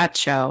job with that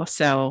show.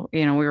 So,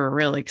 you know, we were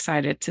really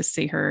excited to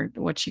see her,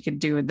 what she could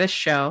do with this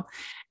show.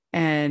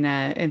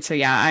 And so,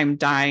 yeah, I'm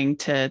dying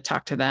to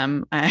talk to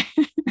them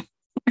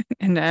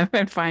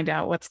and find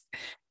out what's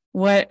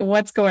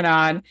going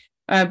on.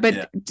 But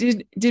yeah.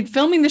 Did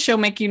filming the show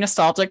make you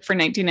nostalgic for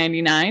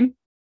 1999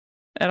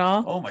 at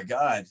all? Oh my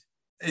God.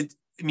 I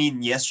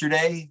mean,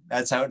 yesterday,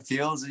 that's how it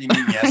feels. You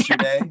mean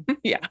yesterday?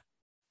 Yeah.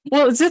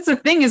 Well, it's just the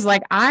thing is,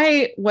 like,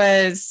 I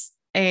was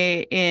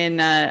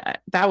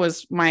that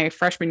was my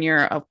freshman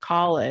year of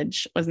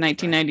college, was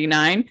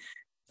 1999.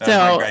 That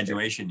was my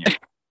graduation year.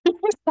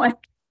 Like,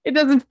 it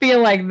doesn't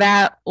feel like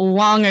that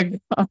long ago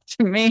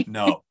to me.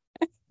 No.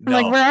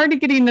 Like, we're already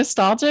getting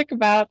nostalgic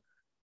about,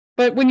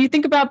 but when you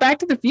think about Back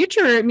to the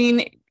Future, I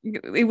mean,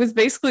 it was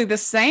basically the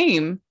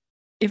same,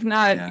 if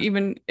not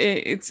even,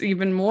 it's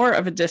even more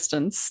of a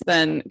distance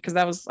than, because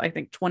that was, I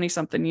think, 20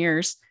 something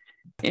years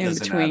in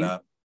between,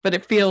 but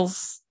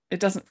it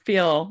doesn't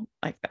feel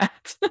like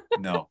that.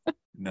 No.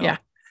 Yeah.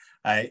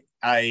 I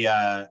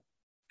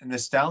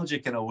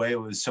nostalgic in a way.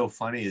 What was so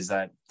funny is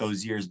that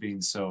those years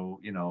being so,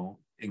 you know,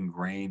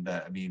 ingrained.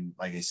 I mean,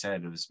 like I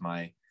said, it was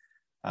my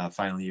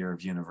final year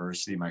of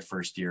university, my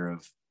first year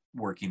of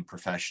working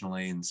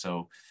professionally. And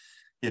so,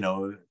 you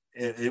know,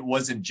 it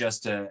wasn't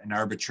just an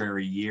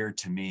arbitrary year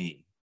to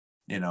me.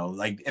 You know,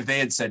 like if they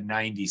had said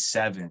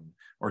 97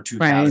 or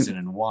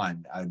 2001, right,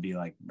 I'd be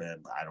like,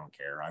 I don't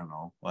care. I don't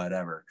know,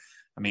 whatever.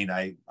 I mean,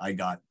 I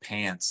got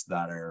pants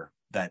that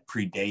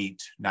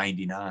predate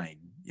 99.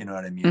 You know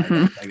what I mean?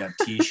 Mm-hmm. I got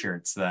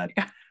t-shirts that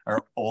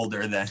are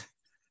older than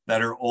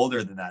that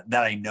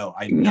I know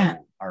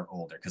are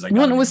older, because it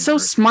was so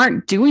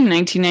smart doing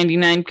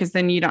 1999, because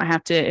then you don't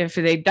have to, if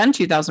they'd done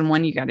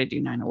 2001, you got to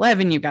do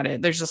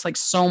 9/11, there's just like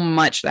so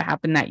much that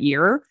happened that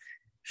year.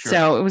 Sure.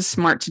 So it was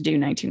smart to do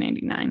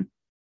 1999.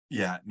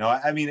 Yeah, no,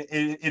 I mean,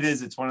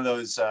 it's one of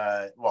those,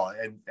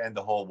 and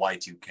the whole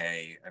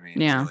Y2K, I mean,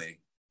 really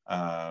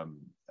a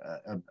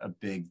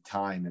big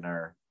time in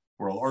our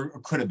world, or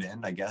could have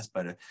been, I guess,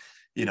 but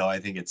you know, I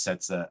think it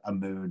sets a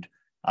mood.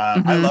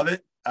 Mm-hmm. I love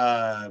it.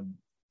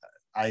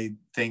 I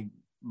think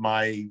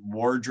my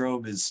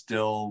wardrobe is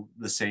still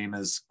the same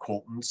as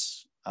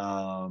Colton's.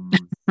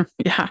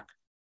 Yeah.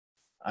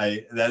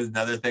 That's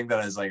another thing that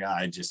I was like,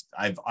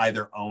 I've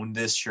either owned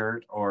this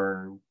shirt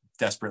or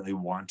desperately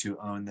want to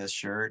own this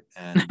shirt.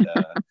 And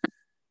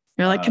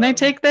you're like, can I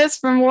take this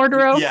from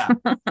wardrobe? Yeah.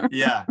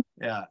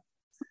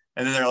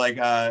 And then they're like,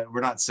 we're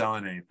not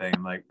selling anything.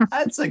 I'm like,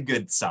 that's a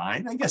good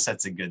sign. I guess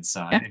that's a good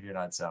sign if you're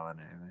not selling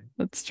anything.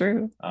 That's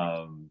true.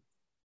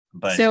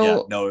 But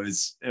so,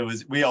 it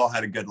was, we all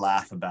had a good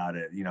laugh about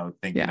it, you know,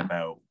 thinking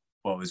about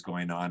what was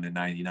going on in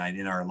 99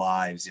 in our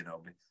lives. You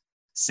know,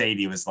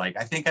 Sadie was like,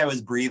 I think I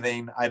was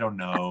breathing. I don't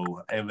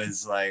know. It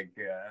was like,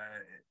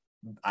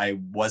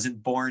 I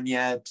wasn't born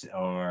yet,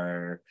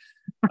 or,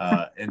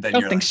 and then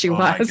you're like, oh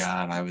my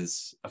God, I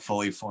was a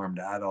fully formed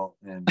adult.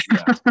 And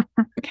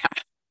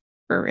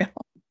for real.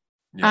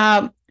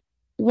 Yeah.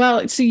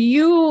 Well, so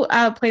you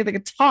play the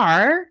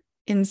guitar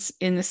in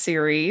the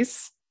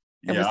series.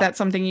 Yeah. Was that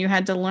something you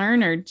had to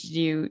learn, or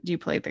do you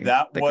play the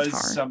guitar? That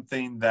was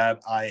something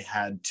that I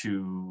had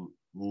to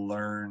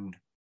learn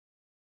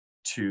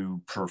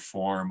to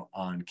perform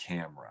on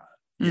camera.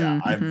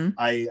 Yeah, mm-hmm.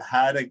 I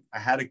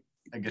had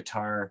a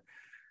guitar.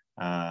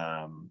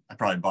 I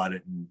probably bought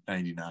it in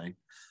 99.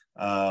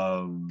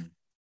 But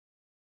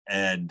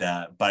I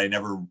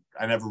never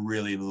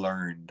really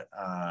learned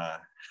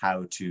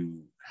how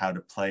to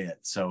play it.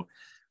 So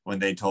when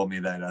they told me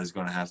that I was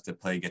going to have to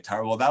play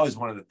guitar, well, that was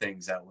one of the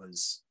things that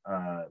was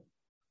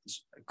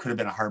could have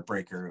been a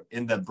heartbreaker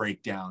in the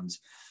breakdowns.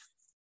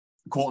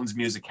 Colton's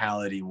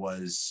musicality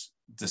was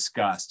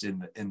discussed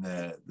in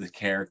the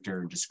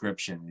character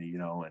description, you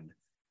know, and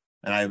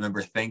I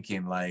remember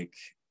thinking, like,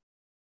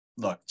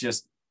 look,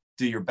 just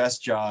do your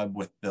best job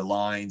with the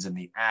lines and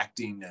the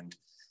acting, and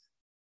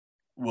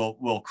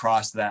we'll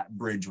cross that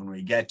bridge when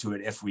we get to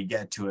it, if we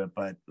get to it.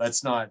 But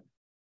let's not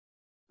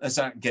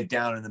get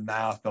down in the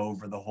mouth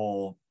over the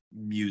whole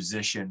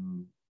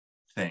musician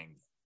thing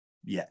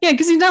yet. Yeah,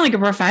 because he's not like a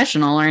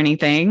professional or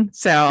anything.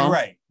 So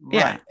right.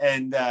 Yeah.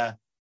 And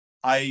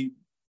I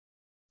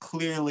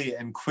clearly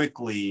and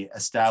quickly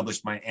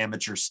established my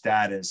amateur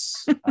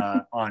status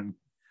on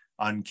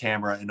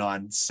camera and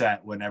on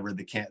set whenever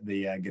the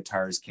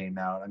guitars came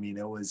out. I mean,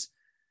 it was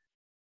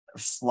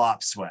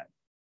flop sweat,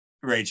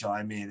 Rachel.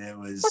 I mean, it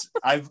was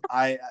I've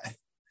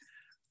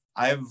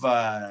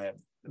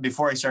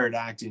before I started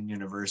acting in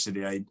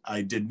university,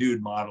 I did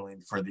nude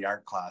modeling for the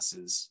art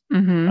classes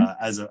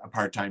as a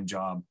part-time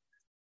job.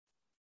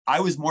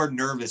 I was more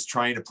nervous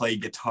trying to play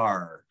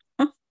guitar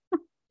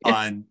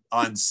on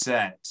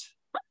set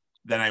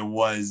than I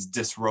was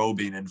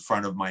disrobing in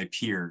front of my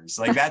peers.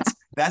 Like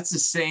that's the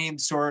same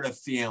sort of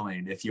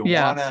feeling. If you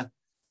wanna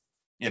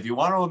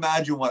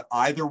imagine what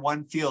either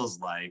one feels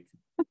like,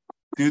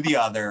 do the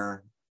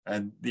other,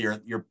 and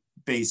you're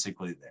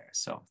basically there.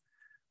 So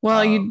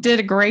well, you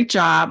did a great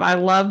job. I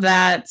love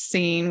that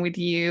scene with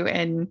you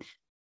and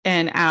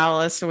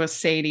Alice with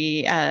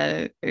Sadie,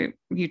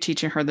 you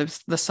teaching her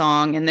the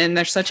song. And then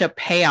there's such a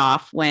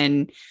payoff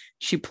when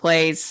she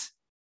plays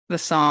the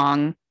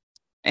song,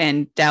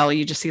 and Dell,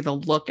 you just see the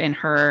look in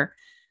her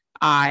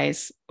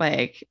eyes,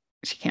 like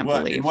she can't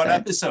believe in what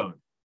episode?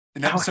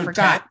 In episode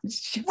 10?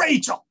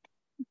 Rachel!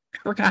 I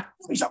forgot.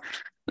 Rachel!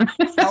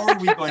 How are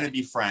we going to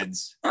be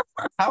friends?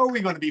 How are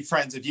we going to be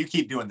friends if you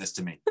keep doing this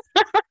to me?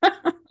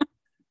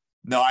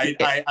 No,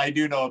 I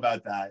do know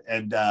about that.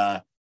 And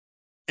that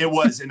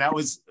was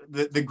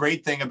the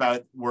great thing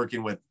about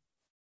working with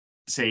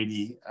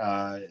Sadie,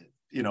 to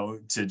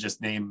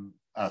just name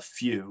a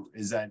few,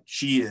 is that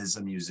she is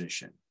a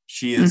musician.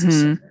 She is a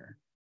singer.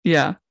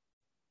 Yeah.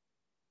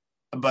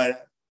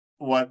 But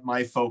what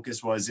my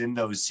focus was in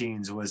those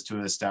scenes was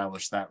to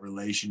establish that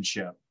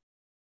relationship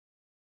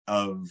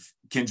of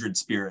kindred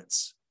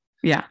spirits.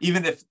 Yeah.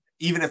 Even if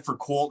for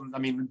Colton, I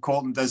mean,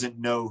 Colton doesn't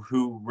know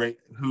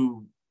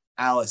who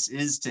Alice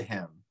is to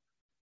him,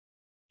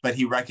 but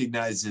he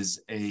recognizes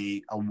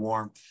a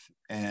warmth,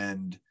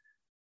 and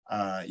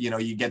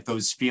you get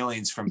those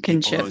feelings from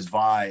people, those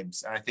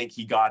vibes. And I think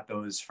he got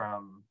those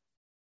from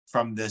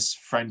this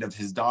friend of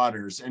his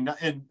daughter's, and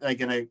like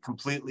in a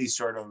completely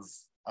sort of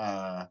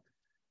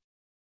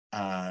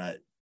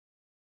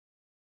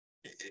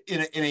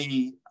in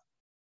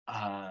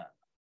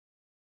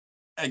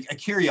a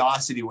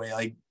curiosity way,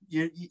 like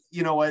you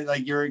know what,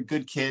 like you're a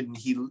good kid, and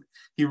he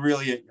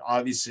really,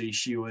 obviously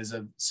she was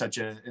of such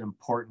an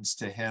importance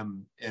to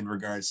him in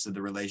regards to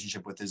the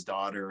relationship with his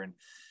daughter, and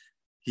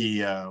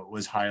he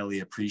was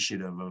highly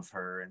appreciative of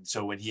her. And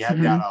so when he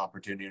had that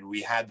opportunity and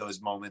we had those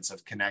moments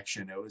of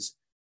connection,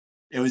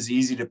 it was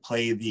easy to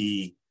play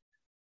the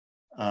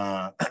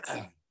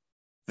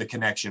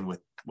connection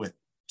with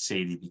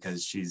Sadie,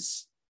 because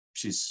she's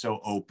so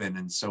open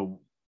and so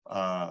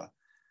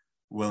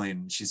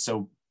willing. She's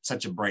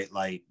such a bright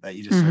light that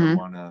you just sort of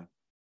want to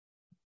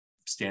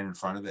stand in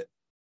front of it.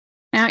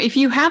 Now, if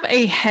you have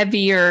a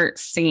heavier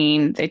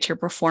scene that you're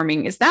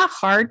performing, is that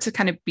hard to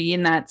kind of be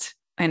in that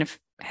kind of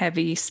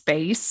heavy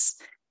space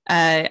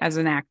as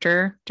an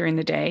actor during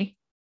the day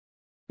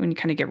when you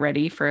kind of get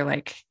ready for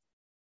like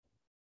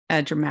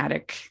a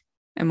dramatic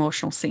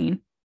emotional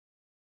scene?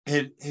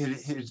 It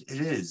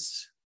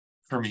is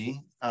for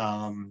me.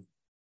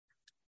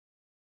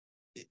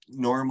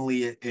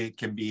 Normally it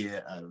can be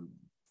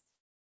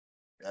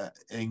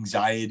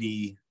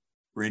anxiety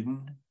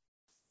ridden.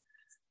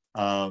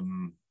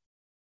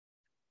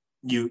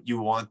 You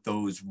want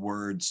those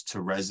words to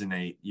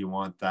resonate. You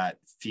want that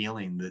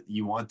feeling, that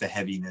you want the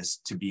heaviness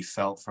to be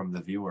felt from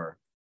the viewer,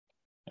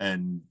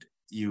 and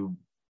you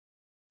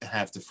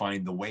have to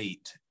find the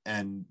weight.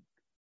 And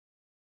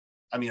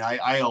I mean,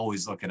 I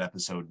always look at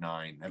episode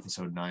 9.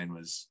 Episode 9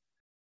 was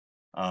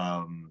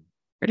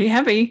pretty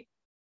heavy,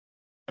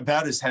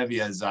 about as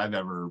heavy as I've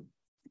ever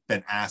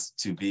been asked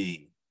to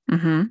be.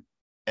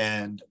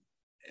 And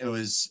it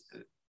was,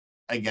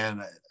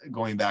 again,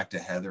 going back to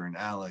Heather and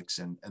Alex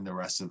and the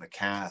rest of the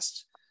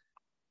cast,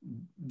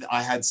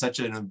 I had such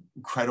an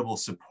incredible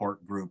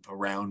support group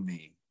around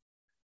me,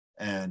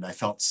 and I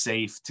felt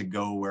safe to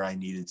go where I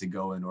needed to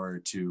go in order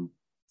to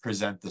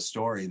present the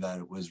story that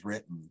it was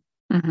written.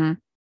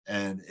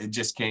 And it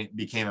just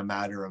became a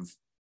matter of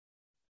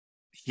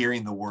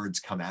hearing the words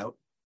come out.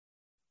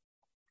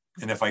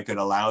 And if I could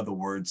allow the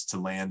words to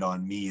land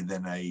on me,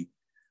 then I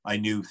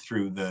knew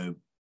through the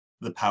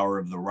power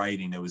of the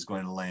writing, it was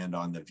going to land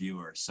on the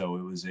viewer. So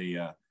it was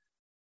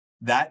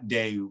that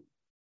day,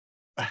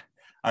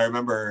 I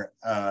remember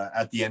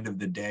at the end of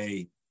the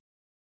day,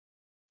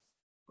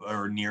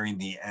 or nearing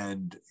the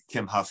end,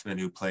 Kim Huffman,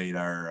 who played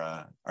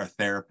our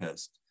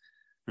therapist,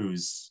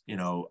 who's,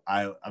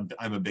 I'm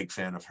a big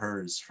fan of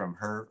hers from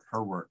her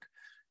work,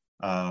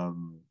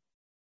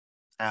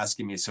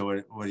 asking me, so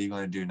what are you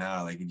going to do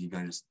now? Like, are you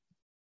going to just,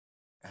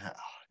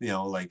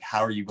 like, how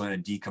are you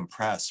going to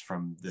decompress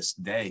from this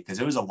day? Because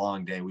it was a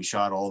long day. We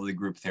shot all the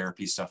group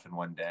therapy stuff in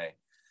one day.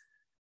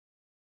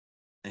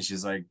 And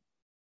she's like,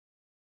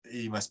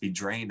 you must be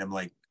drained. I'm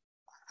like,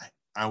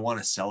 I want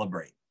to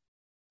celebrate.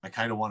 I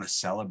kind of want to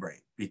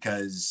celebrate,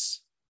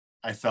 because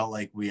I felt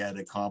like we had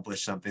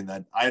accomplished something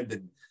that I had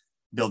been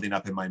building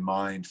up in my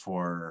mind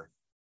for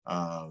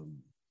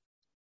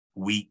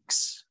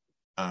weeks.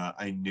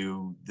 I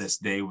knew this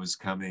day was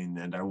coming,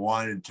 and I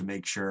wanted to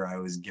make sure I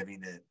was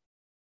giving it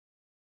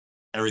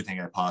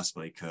everything I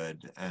possibly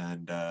could.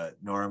 And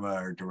Norma,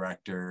 our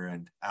director,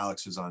 and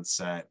Alex was on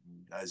set,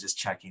 and I was just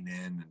checking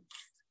in, and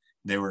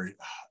they were,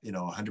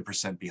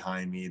 100%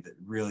 behind me, that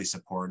really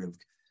supportive.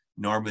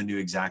 Norma knew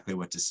exactly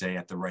what to say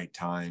at the right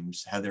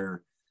times.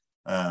 Heather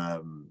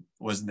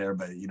wasn't there,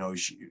 but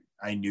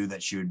I knew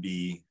that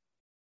she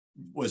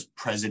was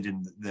present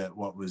in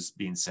what was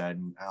being said,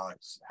 and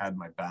Alex had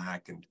my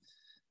back. And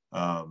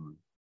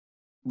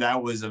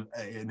that was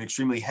an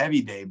extremely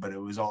heavy day, but it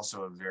was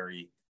also a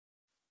very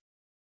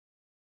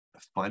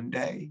fun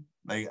day.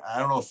 Like, I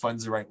don't know if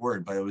fun's the right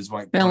word, but it was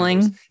like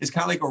it's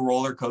kind of like a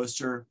roller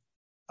coaster.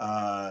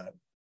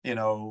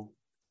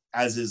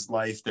 As is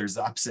life, there's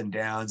ups and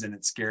downs, and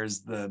it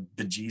scares the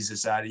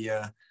bejesus out of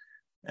you,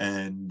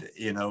 and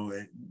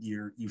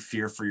you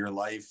fear for your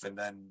life, and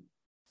then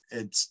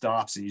it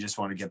stops and you just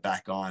want to get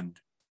back on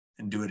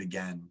and do it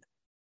again.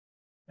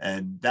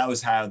 And that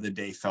was how the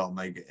day felt.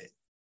 Like,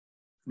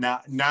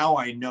 now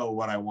I know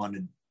what I want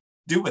to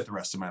do with the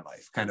rest of my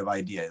life, kind of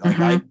idea.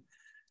 Like,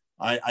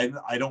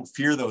 I don't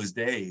fear those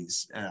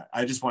days.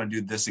 I just want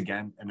to do this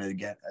again and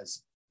again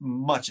as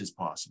much as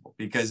possible,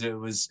 because it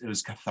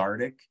was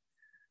cathartic.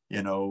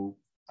 I'm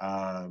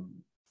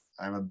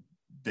a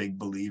big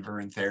believer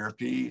in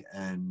therapy,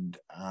 and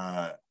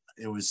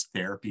it was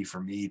therapy for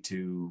me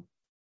to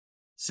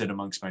sit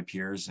amongst my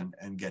peers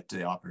and get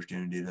the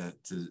opportunity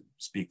to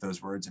speak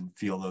those words and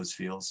feel those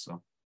feels.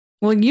 So,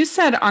 well, you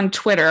said on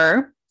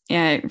Twitter,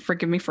 and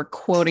forgive me for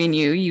quoting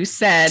you, you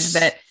said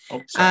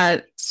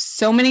that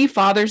so many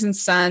fathers and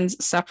sons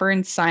suffer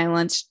in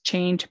silence,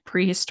 chained to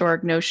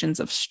prehistoric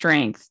notions of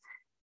strength.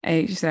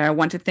 I said, I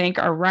want to thank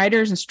our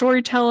writers and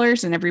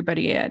storytellers and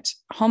everybody at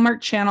Hallmark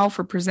Channel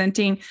for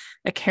presenting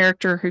a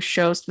character who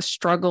shows the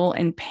struggle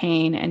and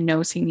pain and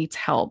knows he needs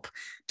help.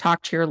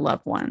 Talk to your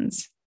loved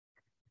ones.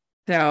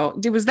 So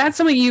was that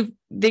something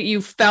that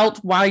you felt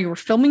while you were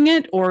filming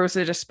it, or was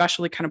it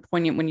especially kind of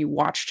poignant when you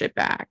watched it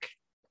back,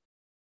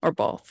 or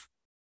both?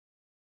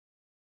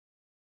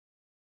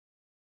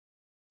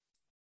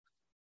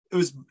 It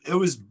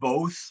was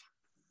both.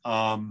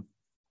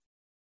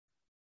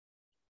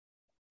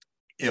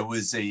 It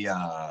was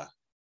a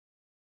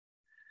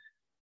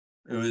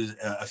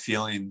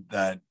feeling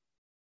that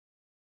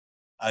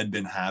I'd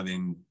been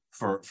having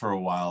for a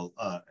while,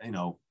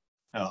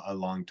 a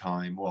long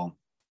time. Well,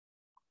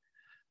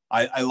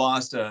 I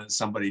lost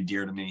somebody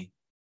dear to me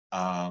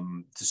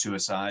to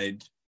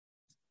suicide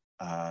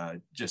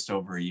just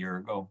over a year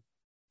ago.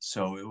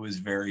 So it was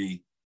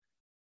very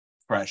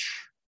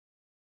fresh.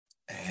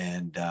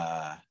 And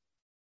I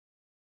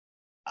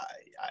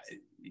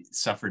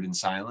suffered in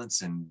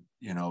silence. And,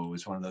 it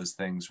was one of those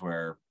things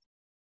where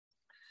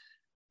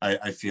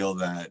I feel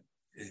that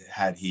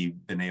had he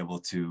been able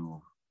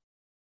to,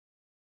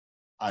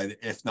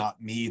 if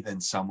not me, then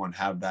someone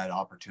have that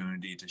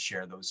opportunity to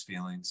share those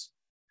feelings,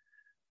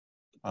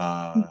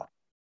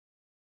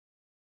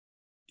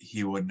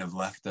 he wouldn't have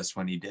left us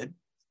when he did.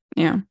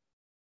 Yeah.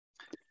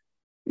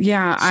 So,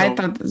 I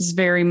thought this was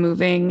very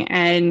moving,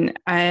 and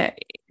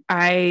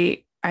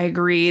I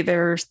agree.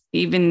 There's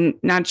even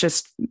not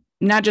just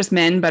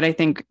men, but I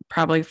think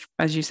probably,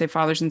 as you say,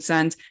 fathers and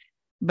sons,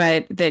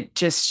 but that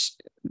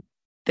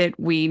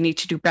we need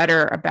to do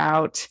better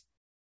about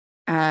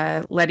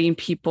letting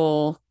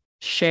people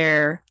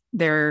share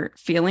their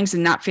feelings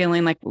and not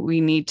feeling like we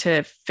need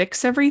to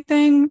fix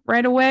everything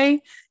right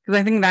away. Because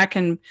I think that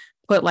can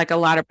put like a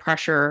lot of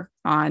pressure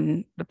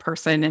on the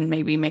person and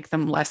maybe make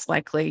them less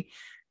likely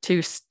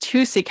to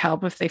seek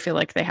help if they feel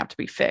like they have to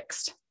be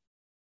fixed.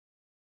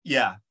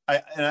 Yeah,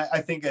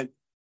 I think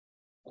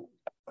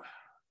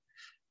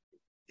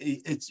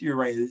you're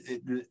right.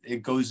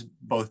 It goes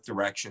both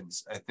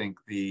directions. I think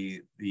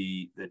the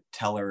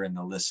teller and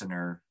the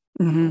listener,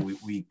 mm-hmm.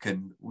 we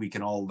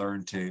can all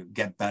learn to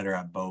get better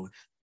at both.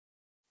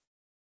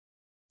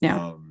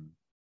 Yeah.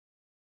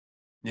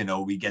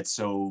 We get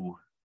so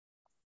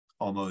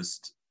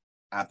almost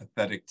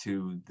apathetic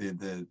to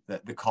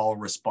the call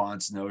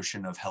response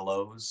notion of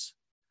hellos,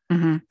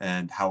 mm-hmm.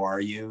 and how are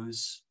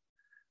yous,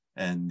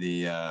 and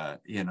the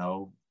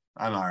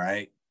I'm all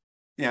right.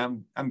 Yeah,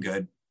 I'm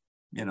good.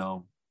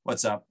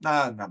 What's up?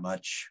 Nah, not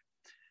much.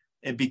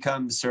 It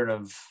becomes sort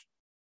of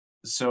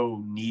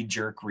so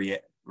knee-jerk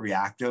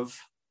reactive,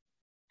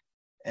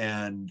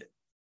 and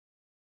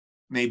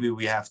maybe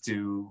we have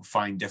to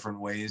find different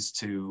ways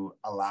to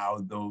allow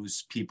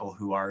those people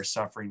who are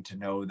suffering to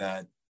know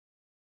that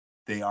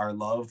they are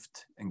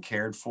loved and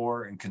cared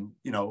for, and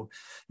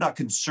not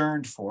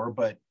concerned for,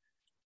 but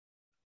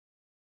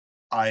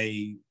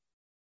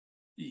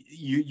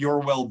your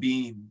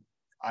well-being.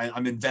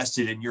 I'm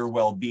invested in your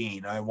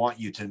well-being. I want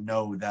you to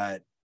know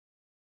that.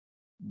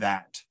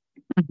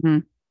 Mm-hmm.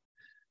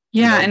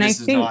 Yeah. And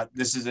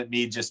this isn't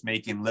me just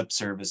making lip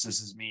service. This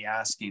is me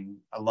asking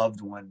a loved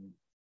one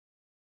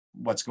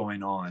what's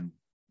going on.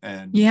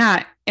 And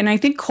yeah. And I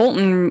think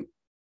Colton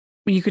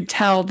you could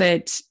tell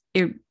that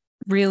it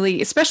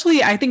really,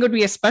 especially, I think it would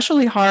be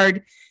especially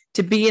hard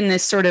to be in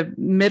this sort of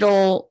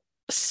middle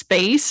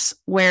space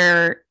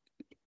where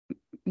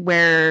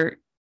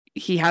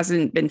he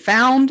hasn't been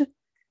found.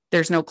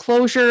 There's no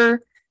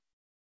closure.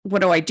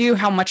 What do I do?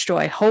 How much do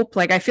I hope?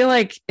 Like, I feel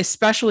like,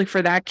 especially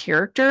for that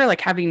character, like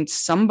having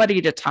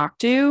somebody to talk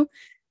to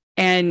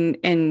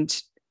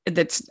and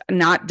that's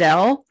not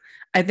Dell,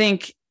 I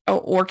think,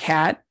 or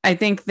Kat, I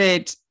think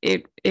that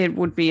it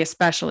would be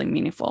especially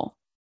meaningful.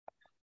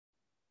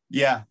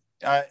 Yeah.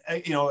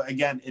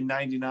 Again, in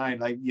 99,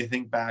 like you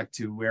think back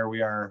to where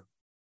we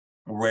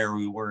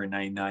were in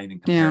 99 in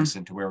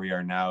comparison to where we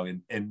are now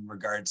in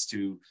regards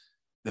to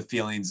the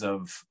feelings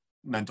of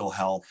mental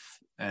health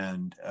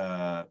and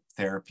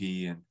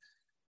therapy, and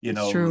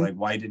like,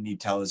 why didn't he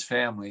tell his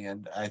family?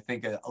 And I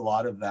think a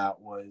lot of that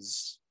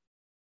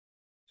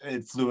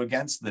it flew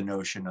against the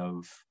notion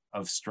of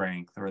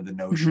strength, or the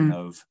notion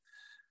of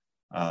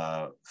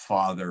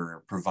father,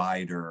 or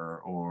provider,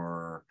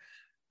 or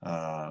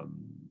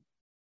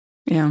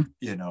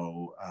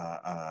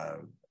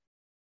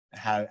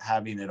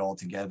having it all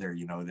together.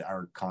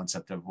 Our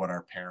concept of what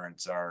our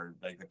parents are,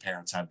 like, the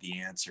parents have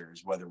the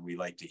answers, whether we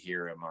like to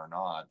hear them or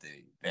not.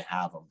 They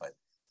have them, but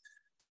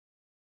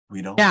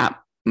we don't. Yeah.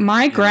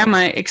 My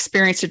grandma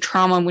experienced a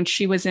trauma when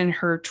she was in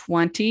her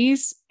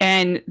 20s,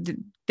 and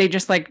they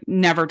just like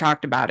never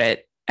talked about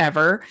it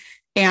ever,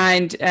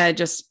 and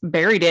just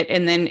buried it.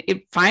 And then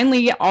it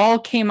finally all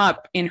came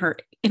up in her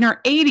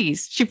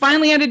 80s. She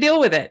finally had to deal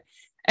with it,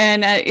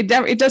 and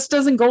it just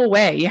doesn't go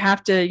away. You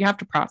have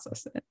to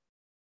process it.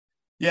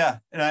 Yeah,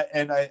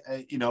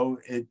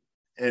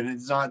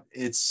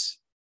 it's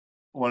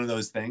one of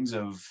those things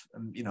of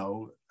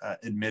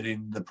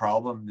admitting the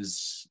problem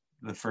is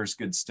the first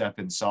good step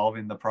in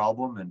solving the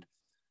problem. And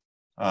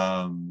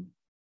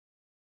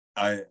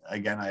I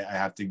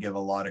have to give a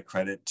lot of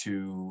credit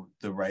to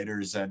the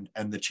writers and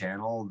the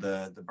channel,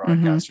 the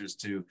broadcasters,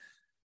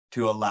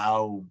 to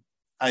allow.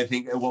 I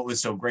think what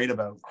was so great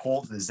about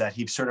Colt is that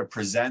he sort of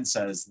presents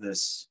as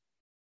this,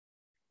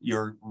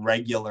 your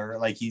regular,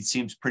 like, he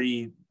seems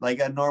pretty like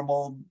a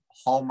normal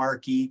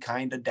Hallmarky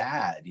kind of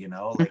dad,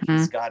 like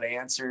he's got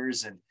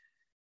answers, and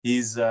he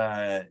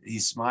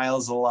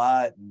smiles a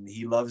lot, and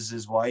he loves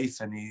his wife,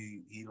 and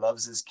he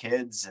loves his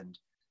kids, and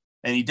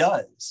he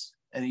does.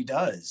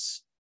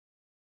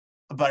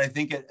 But I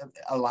think it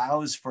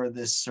allows for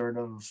this sort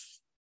of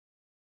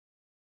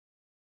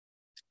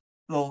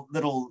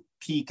little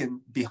peek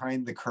and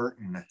behind the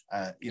curtain,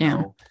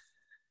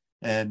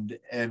 and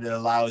it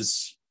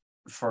allows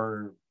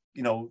for,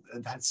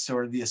 that's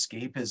sort of the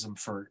escapism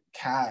for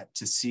Kat,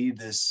 to see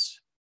this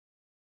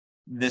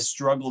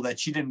struggle that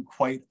she didn't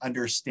quite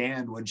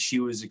understand when she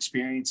was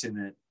experiencing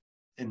it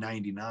in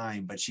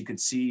 99, but she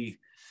could see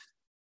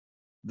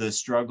the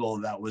struggle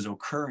that was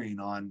occurring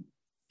on,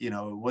 it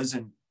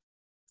wasn't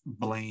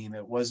blame,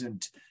 it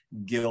wasn't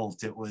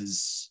guilt, it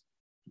was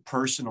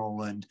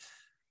personal. And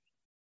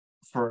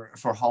for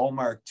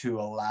Hallmark to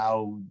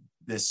allow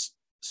this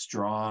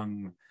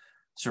strong,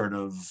 sort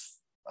of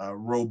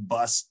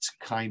robust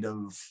kind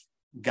of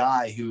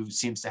guy who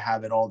seems to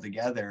have it all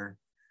together,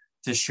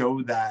 to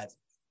show that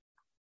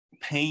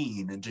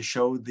pain, and to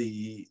show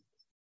the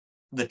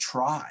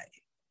try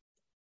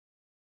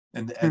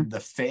and the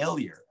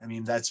failure. I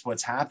mean, that's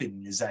what's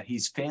happening, is that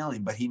he's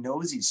failing, but he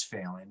knows he's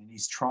failing, and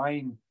he's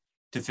trying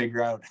to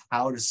figure out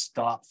how to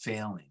stop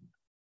failing.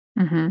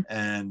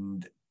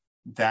 And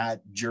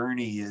that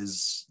journey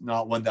is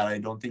not one that I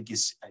don't think you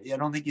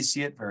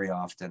see it very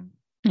often.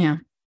 Yeah,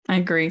 I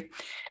agree.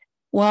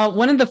 Well,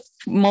 one of the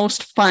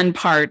most fun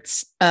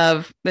parts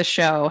of the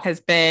show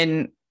has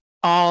been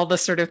all the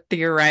sort of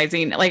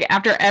theorizing. Like,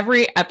 after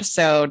every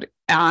episode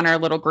on our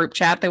little group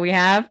chat that we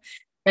have,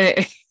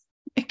 it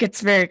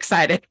gets very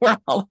excited. We're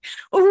all,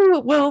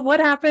 oh, well, what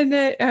happened?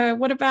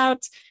 What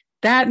about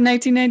that in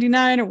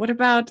 1999? Or what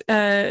about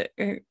where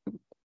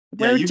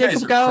did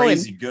Jacob go?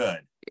 Crazy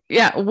good.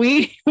 Yeah,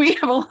 we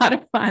have a lot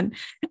of fun.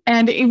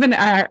 And even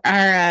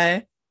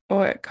our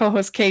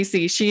co-host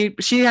Casey,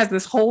 she has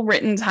this whole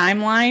written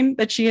timeline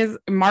that she has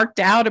marked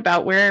out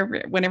about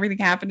when everything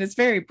happened. It's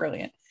very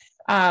brilliant.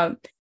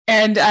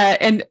 And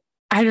I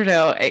don't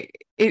know,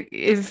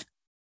 if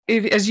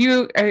as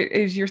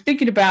you're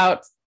thinking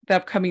about the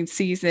upcoming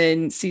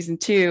season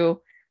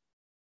 2,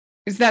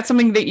 is that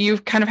something that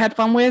you've kind of had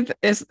fun with,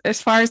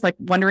 as far as like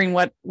wondering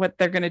what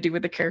they're going to do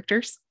with the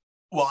characters?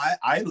 Well,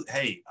 I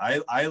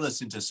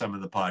listened to some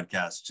of the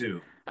podcasts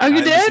too. Oh,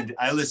 you did?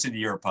 I listened to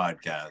your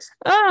podcast.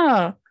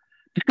 Oh.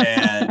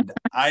 And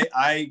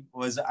I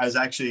was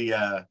actually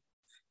I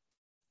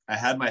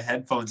had my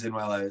headphones in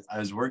while I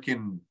was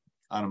working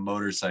on a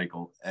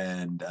motorcycle,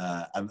 and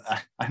I'm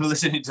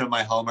listening to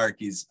my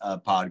Hallmarkies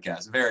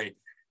podcast. Very,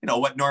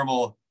 what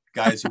normal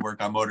guys who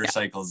work on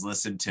motorcycles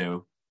listen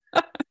to.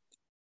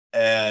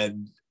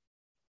 And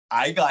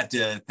I got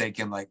to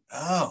thinking, like,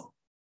 oh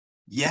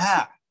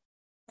yeah,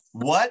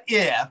 what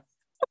if?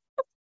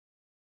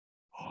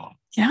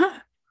 Yeah.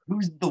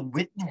 Who's the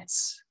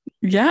witness?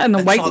 Yeah, and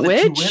the white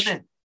witch.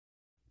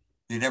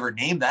 they never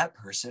named that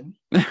person.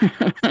 Who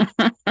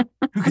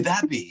could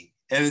that be?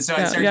 And so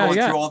I started going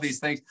through all these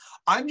things.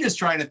 I'm just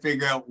trying to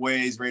figure out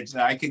ways, Rachel,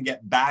 that I can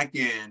get back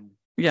in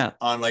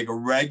on like a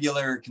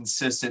regular,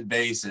 consistent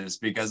basis,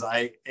 because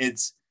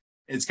it's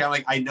kind of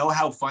like, I know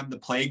how fun the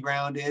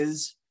playground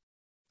is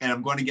and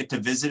I'm going to get to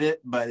visit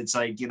it. But it's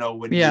like,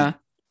 when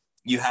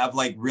you have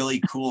like really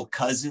cool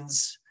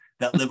cousins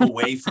that live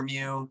away from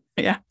you.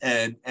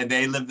 And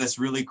they live this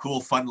really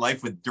cool, fun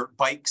life with dirt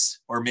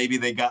bikes, or maybe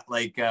they got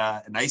like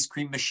an ice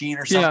cream machine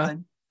or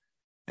something.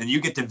 And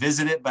you get to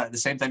visit it, but at the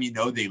same time,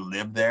 they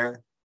live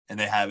there and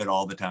they have it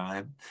all the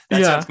time.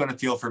 That's how it's going to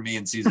feel for me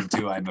in season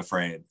 2, I'm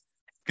afraid.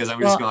 Because I'm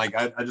just going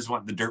I just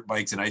want the dirt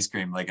bikes and ice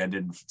cream like I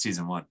did in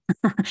season 1.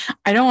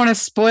 I don't want to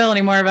spoil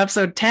any more of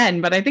episode 10,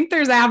 but I think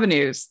there's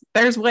avenues.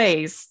 There's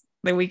ways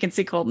that we can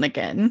see Colton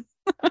again.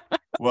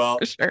 Well,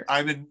 for sure.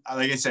 I'm in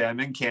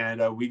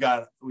Canada. We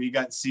got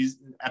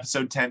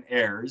episode 10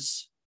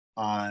 airs.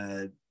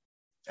 It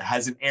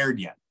hasn't aired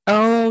yet.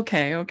 Oh,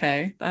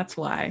 okay. That's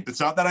why. It's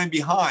not that I'm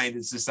behind.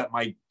 It's just that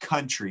my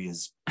country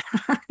is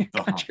the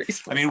home.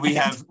 I mean, we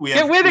have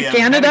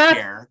Canada.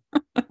 Medicare.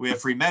 We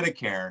have free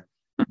Medicare,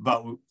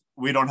 but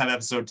we don't have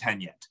episode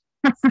 10 yet.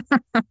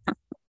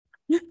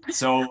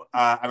 So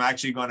I'm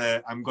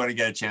going to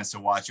get a chance to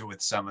watch it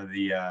with some of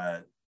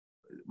the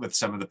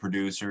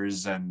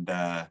producers and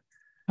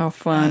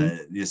fun.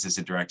 The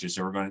assistant director.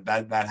 So we're going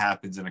to that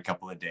happens in a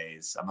couple of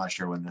days. I'm not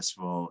sure when this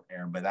will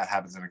air, but that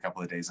happens in a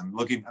couple of days.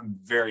 I'm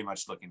very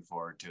much looking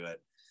forward to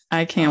it.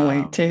 I can't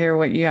wait to hear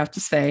what you have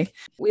to say.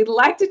 We'd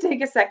like to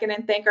take a second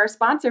and thank our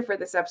sponsor for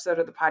this episode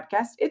of the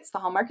podcast. It's the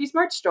Hallmarkies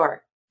merch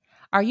store.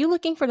 Are you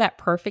looking for that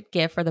perfect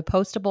gift for the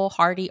postable,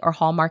 Hardy, or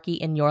Hallmarky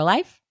in your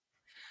life?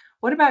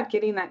 What about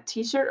getting that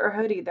t-shirt or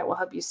hoodie that will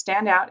help you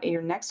stand out at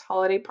your next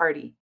holiday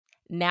party?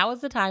 Now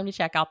is the time to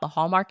check out the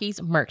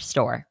Hallmarkies merch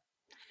store.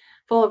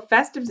 Full of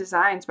festive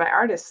designs by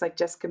artists like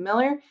Jessica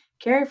Miller,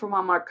 Carrie from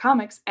Hallmark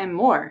Comics, and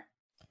more.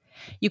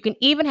 You can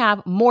even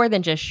have more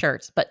than just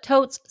shirts, but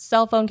totes,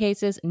 cell phone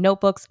cases,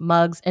 notebooks,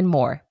 mugs, and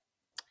more.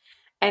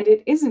 And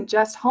it isn't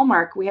just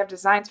Hallmark. We have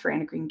designs for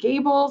Anna Green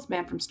Gables,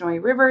 Man from Snowy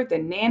River, The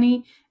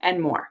Nanny, and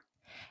more.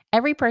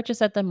 Every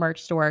purchase at the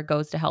merch store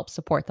goes to help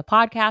support the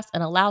podcast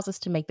and allows us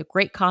to make the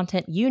great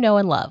content you know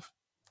and love.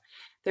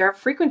 There are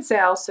frequent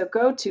sales, so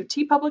go to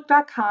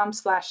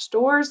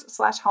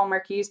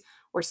tpublic.com/stores/Hallmarkies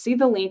or see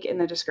the link in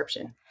the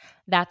description.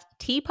 That's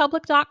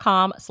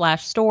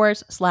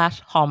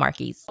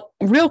tpublic.com/stores/Hallmarkies.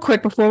 Real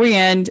quick before we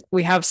end,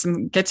 we have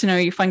some get to know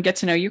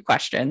you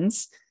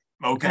questions.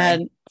 Okay.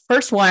 And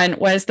first one,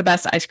 what is the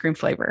best ice cream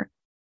flavor?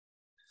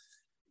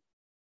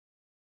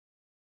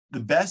 The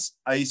best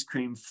ice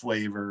cream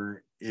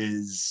flavor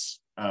is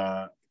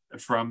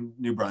from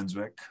New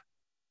Brunswick,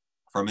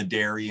 from a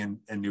dairy in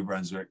New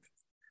Brunswick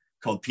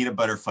called Peanut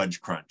Butter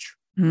Fudge Crunch.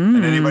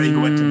 And anybody who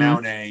went to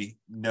Mount A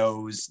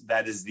knows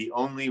that is the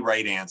only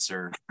right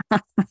answer.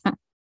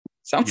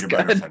 Sounds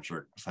good.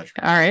 Fudge.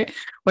 All right.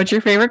 What's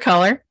your favorite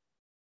color?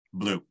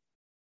 Blue.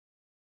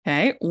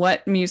 Okay.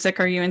 What music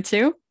are you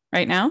into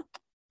right now?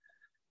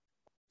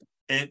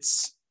 It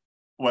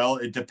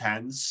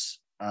depends.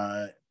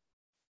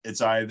 It's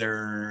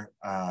either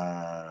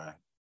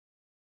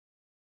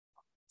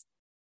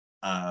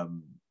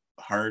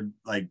hard,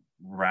 like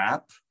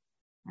rap,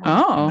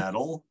 or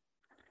metal,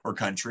 or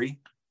country.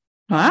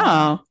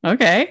 Wow.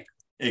 Okay.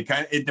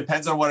 It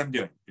depends on what I'm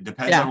doing.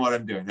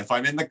 If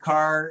I'm in the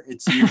car,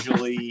 it's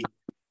usually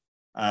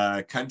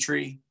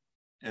country.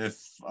 If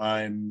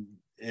I'm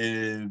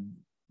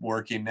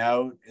working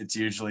out, it's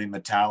usually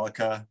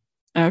Metallica.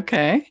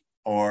 Okay.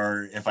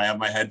 Or if I have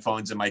my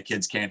headphones and my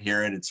kids can't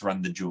hear it, it's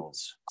Run the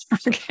Jewels.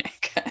 Okay,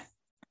 good.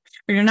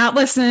 You're not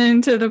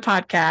listening to the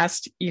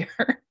podcast. Yeah.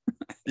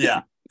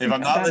 If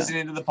I'm not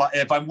listening to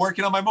if I'm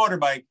working on my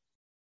motorbike,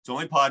 it's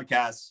only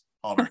podcasts,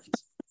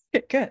 Hallmarkies.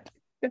 Good.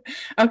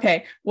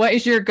 Okay. What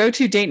is your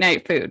go-to date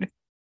night food?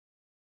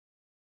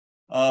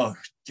 Oh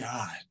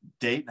God.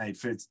 Date night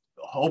food.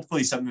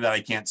 Hopefully something that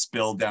I can't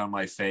spill down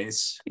my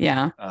face.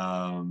 Yeah.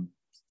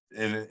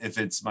 If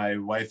it's my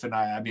wife and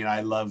I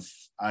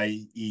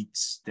eat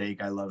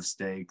steak. I love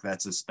steak.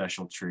 That's a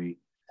special treat.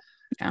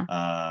 Yeah.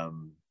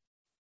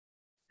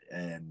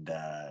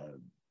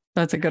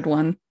 That's a good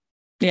one.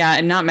 Yeah.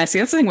 And not messy.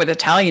 That's the thing with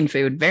Italian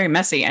food. Very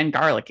messy and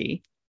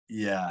garlicky.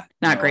 Yeah.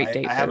 Not great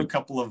date food. I have a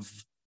couple of,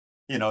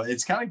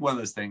 it's kind of like one of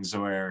those things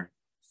where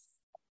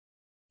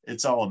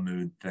it's all a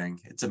mood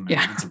thing. It's a mood.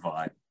 Yeah. It's a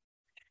vibe.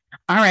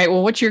 All right.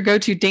 Well, what's your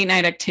go-to date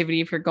night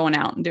activity if you're going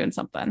out and doing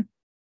something?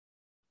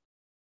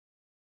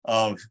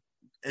 Oh,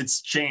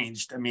 it's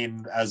changed. I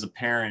mean, as a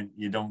parent,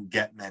 you don't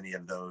get many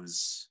of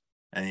those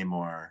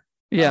anymore.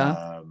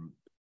 Yeah.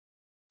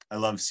 I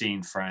love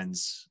seeing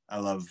friends. I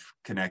love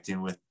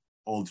connecting with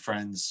old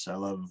friends. I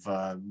love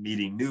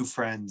meeting new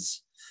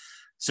friends.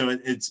 So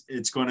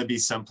it's going to be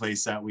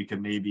someplace that we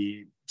can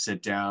maybe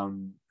sit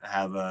down,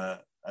 have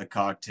a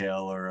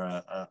cocktail or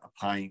a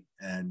pint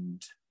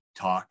and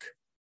talk.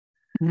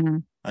 Mm-hmm.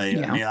 I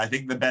mean, I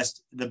think the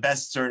best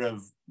sort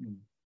of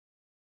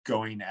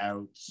going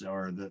out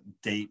or the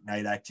date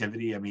night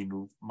activity. I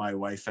mean, my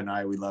wife and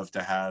I, we love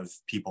to have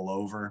people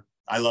over.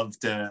 I love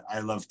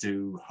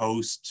to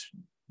host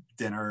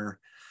dinner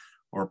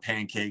or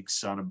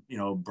pancakes on a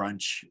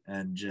brunch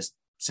and just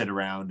sit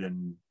around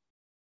and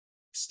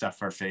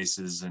stuff our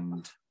faces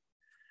and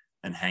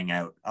hang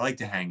out. I like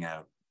to hang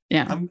out.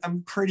 Yeah,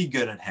 I'm pretty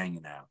good at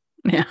hanging out.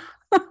 Yeah.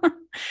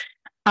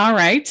 All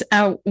right.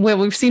 Well,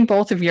 we've seen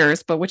both of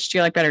yours, but which do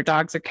you like better,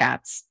 dogs or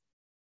cats?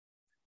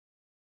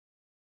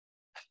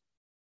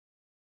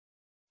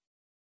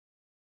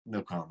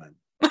 No comment.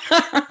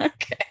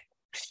 Okay.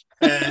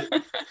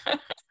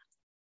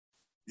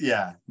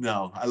 Yeah,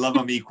 no, I love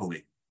them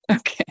equally.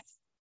 Okay.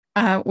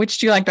 Which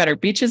do you like better,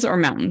 beaches or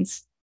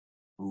mountains?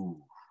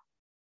 Ooh.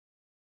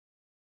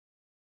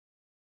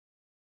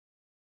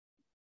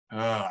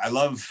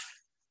 I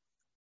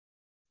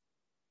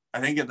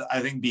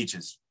think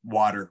beaches,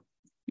 water.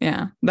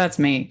 Yeah, that's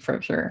me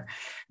for sure.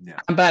 Yeah.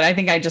 But I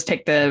think I just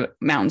take the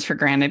mountains for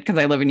granted because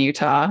I live in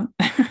Utah.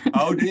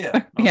 Oh, do you?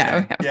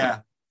 Okay.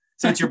 Yeah.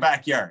 So it's your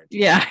backyard.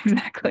 Yeah,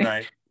 exactly.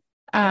 Right.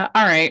 All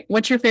right.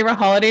 What's your favorite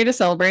holiday to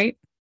celebrate?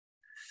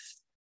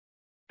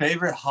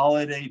 Favorite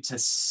holiday to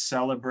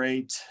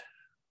celebrate?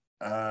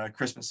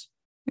 Christmas.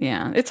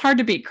 Yeah, it's hard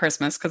to beat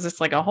Christmas because it's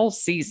like a whole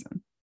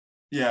season.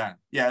 Yeah.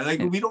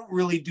 Like we don't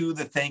really do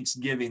the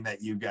Thanksgiving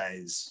that you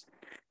guys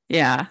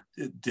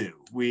do.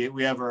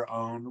 We have our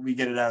own. We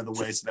get it out of the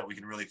way so that we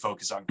can really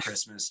focus on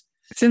Christmas.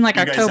 It's in like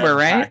you October,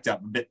 right? Packed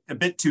up a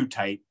bit too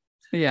tight.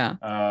 Yeah.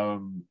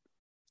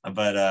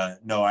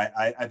 But no,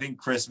 I think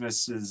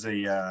Christmas is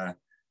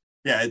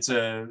it's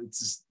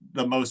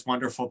the most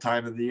wonderful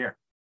time of the year.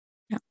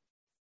 Yeah.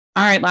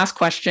 All right, last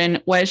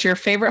question. What is your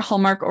favorite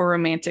Hallmark or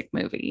romantic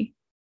movie?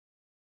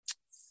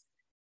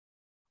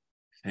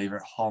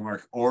 Favorite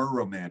Hallmark or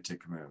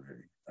romantic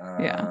movie?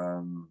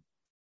 God,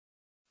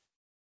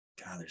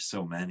 there's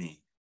so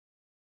many.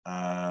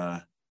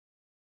 I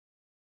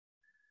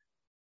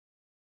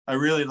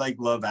really like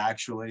Love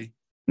Actually.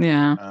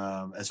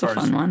 Yeah. As far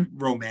as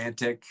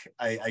romantic,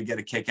 I get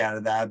a kick out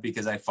of that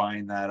because I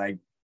find that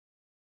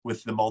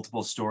with the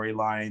multiple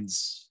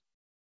storylines,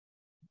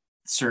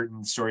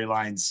 certain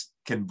storylines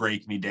can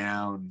break me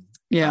down.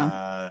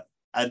 Yeah.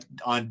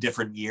 On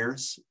different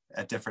years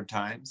at different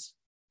times.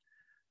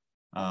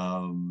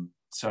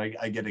 So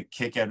I get a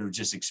kick out of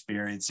just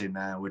experiencing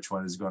that, which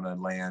one is going to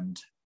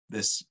land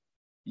this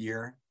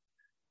year.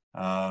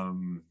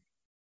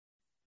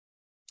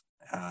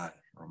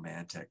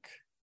 Romantic.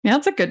 Yeah,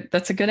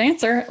 that's a good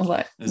answer. We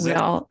love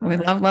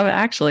Love It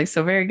Actually.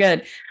 So very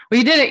good. Well,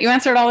 you did it. You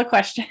answered all the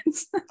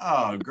questions.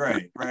 Oh,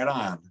 great. Right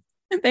on.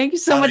 Thank you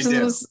so much.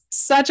 This was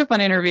such a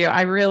fun interview.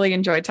 I really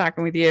enjoyed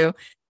talking with you.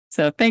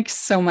 So thanks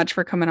so much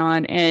for coming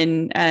on.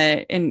 And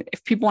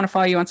if people want to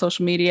follow you on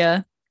social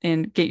media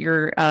and get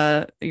your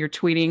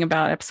tweeting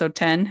about episode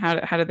 10,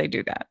 how do they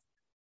do that?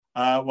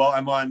 Well,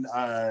 I'm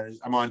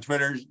on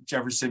Twitter,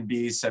 Jefferson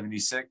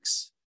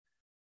B76,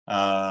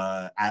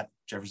 at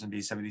Jefferson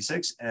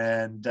B76.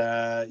 And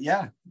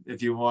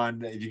if you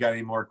got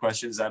any more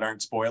questions that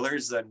aren't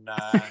spoilers, then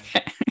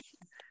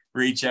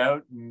reach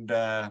out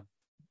and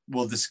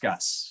we'll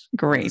discuss.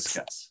 Great.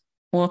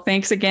 Well,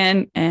 thanks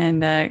again.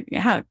 And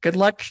good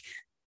luck.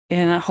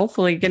 And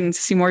hopefully getting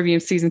to see more of you in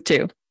season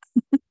 2.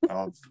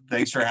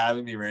 Thanks for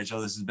having me,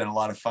 Rachel. This has been a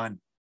lot of fun.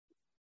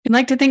 I'd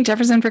like to thank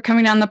Jefferson for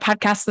coming on the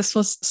podcast. This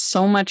was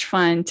so much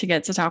fun to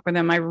get to talk with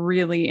him. I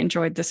really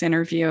enjoyed this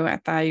interview. I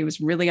thought he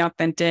was really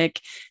authentic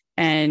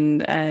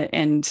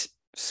and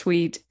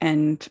sweet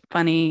and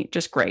funny,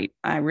 just great.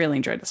 I really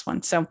enjoyed this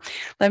one. So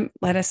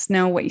let us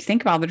know what you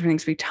think about the different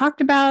things we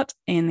talked about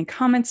in the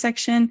comment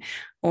section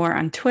or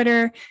on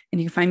Twitter.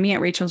 And you can find me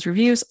at Rachel's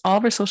Reviews, all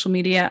of our social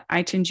media,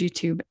 iTunes,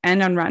 YouTube,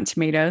 and on Rotten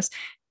Tomatoes.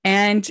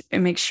 And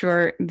make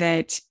sure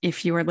that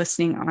if you are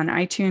listening on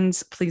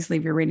iTunes, please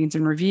leave your ratings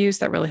and reviews.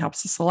 That really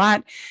helps us a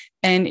lot.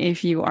 And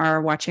if you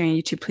are watching on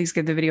YouTube, please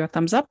give the video a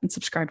thumbs up and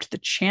subscribe to the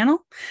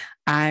channel.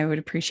 I would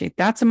appreciate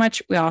that so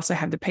much. We also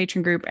have the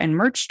Patreon group and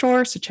merch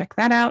store, so check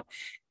that out.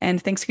 And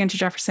thanks again to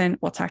Jefferson.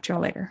 We'll talk to you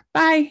all later.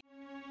 Bye.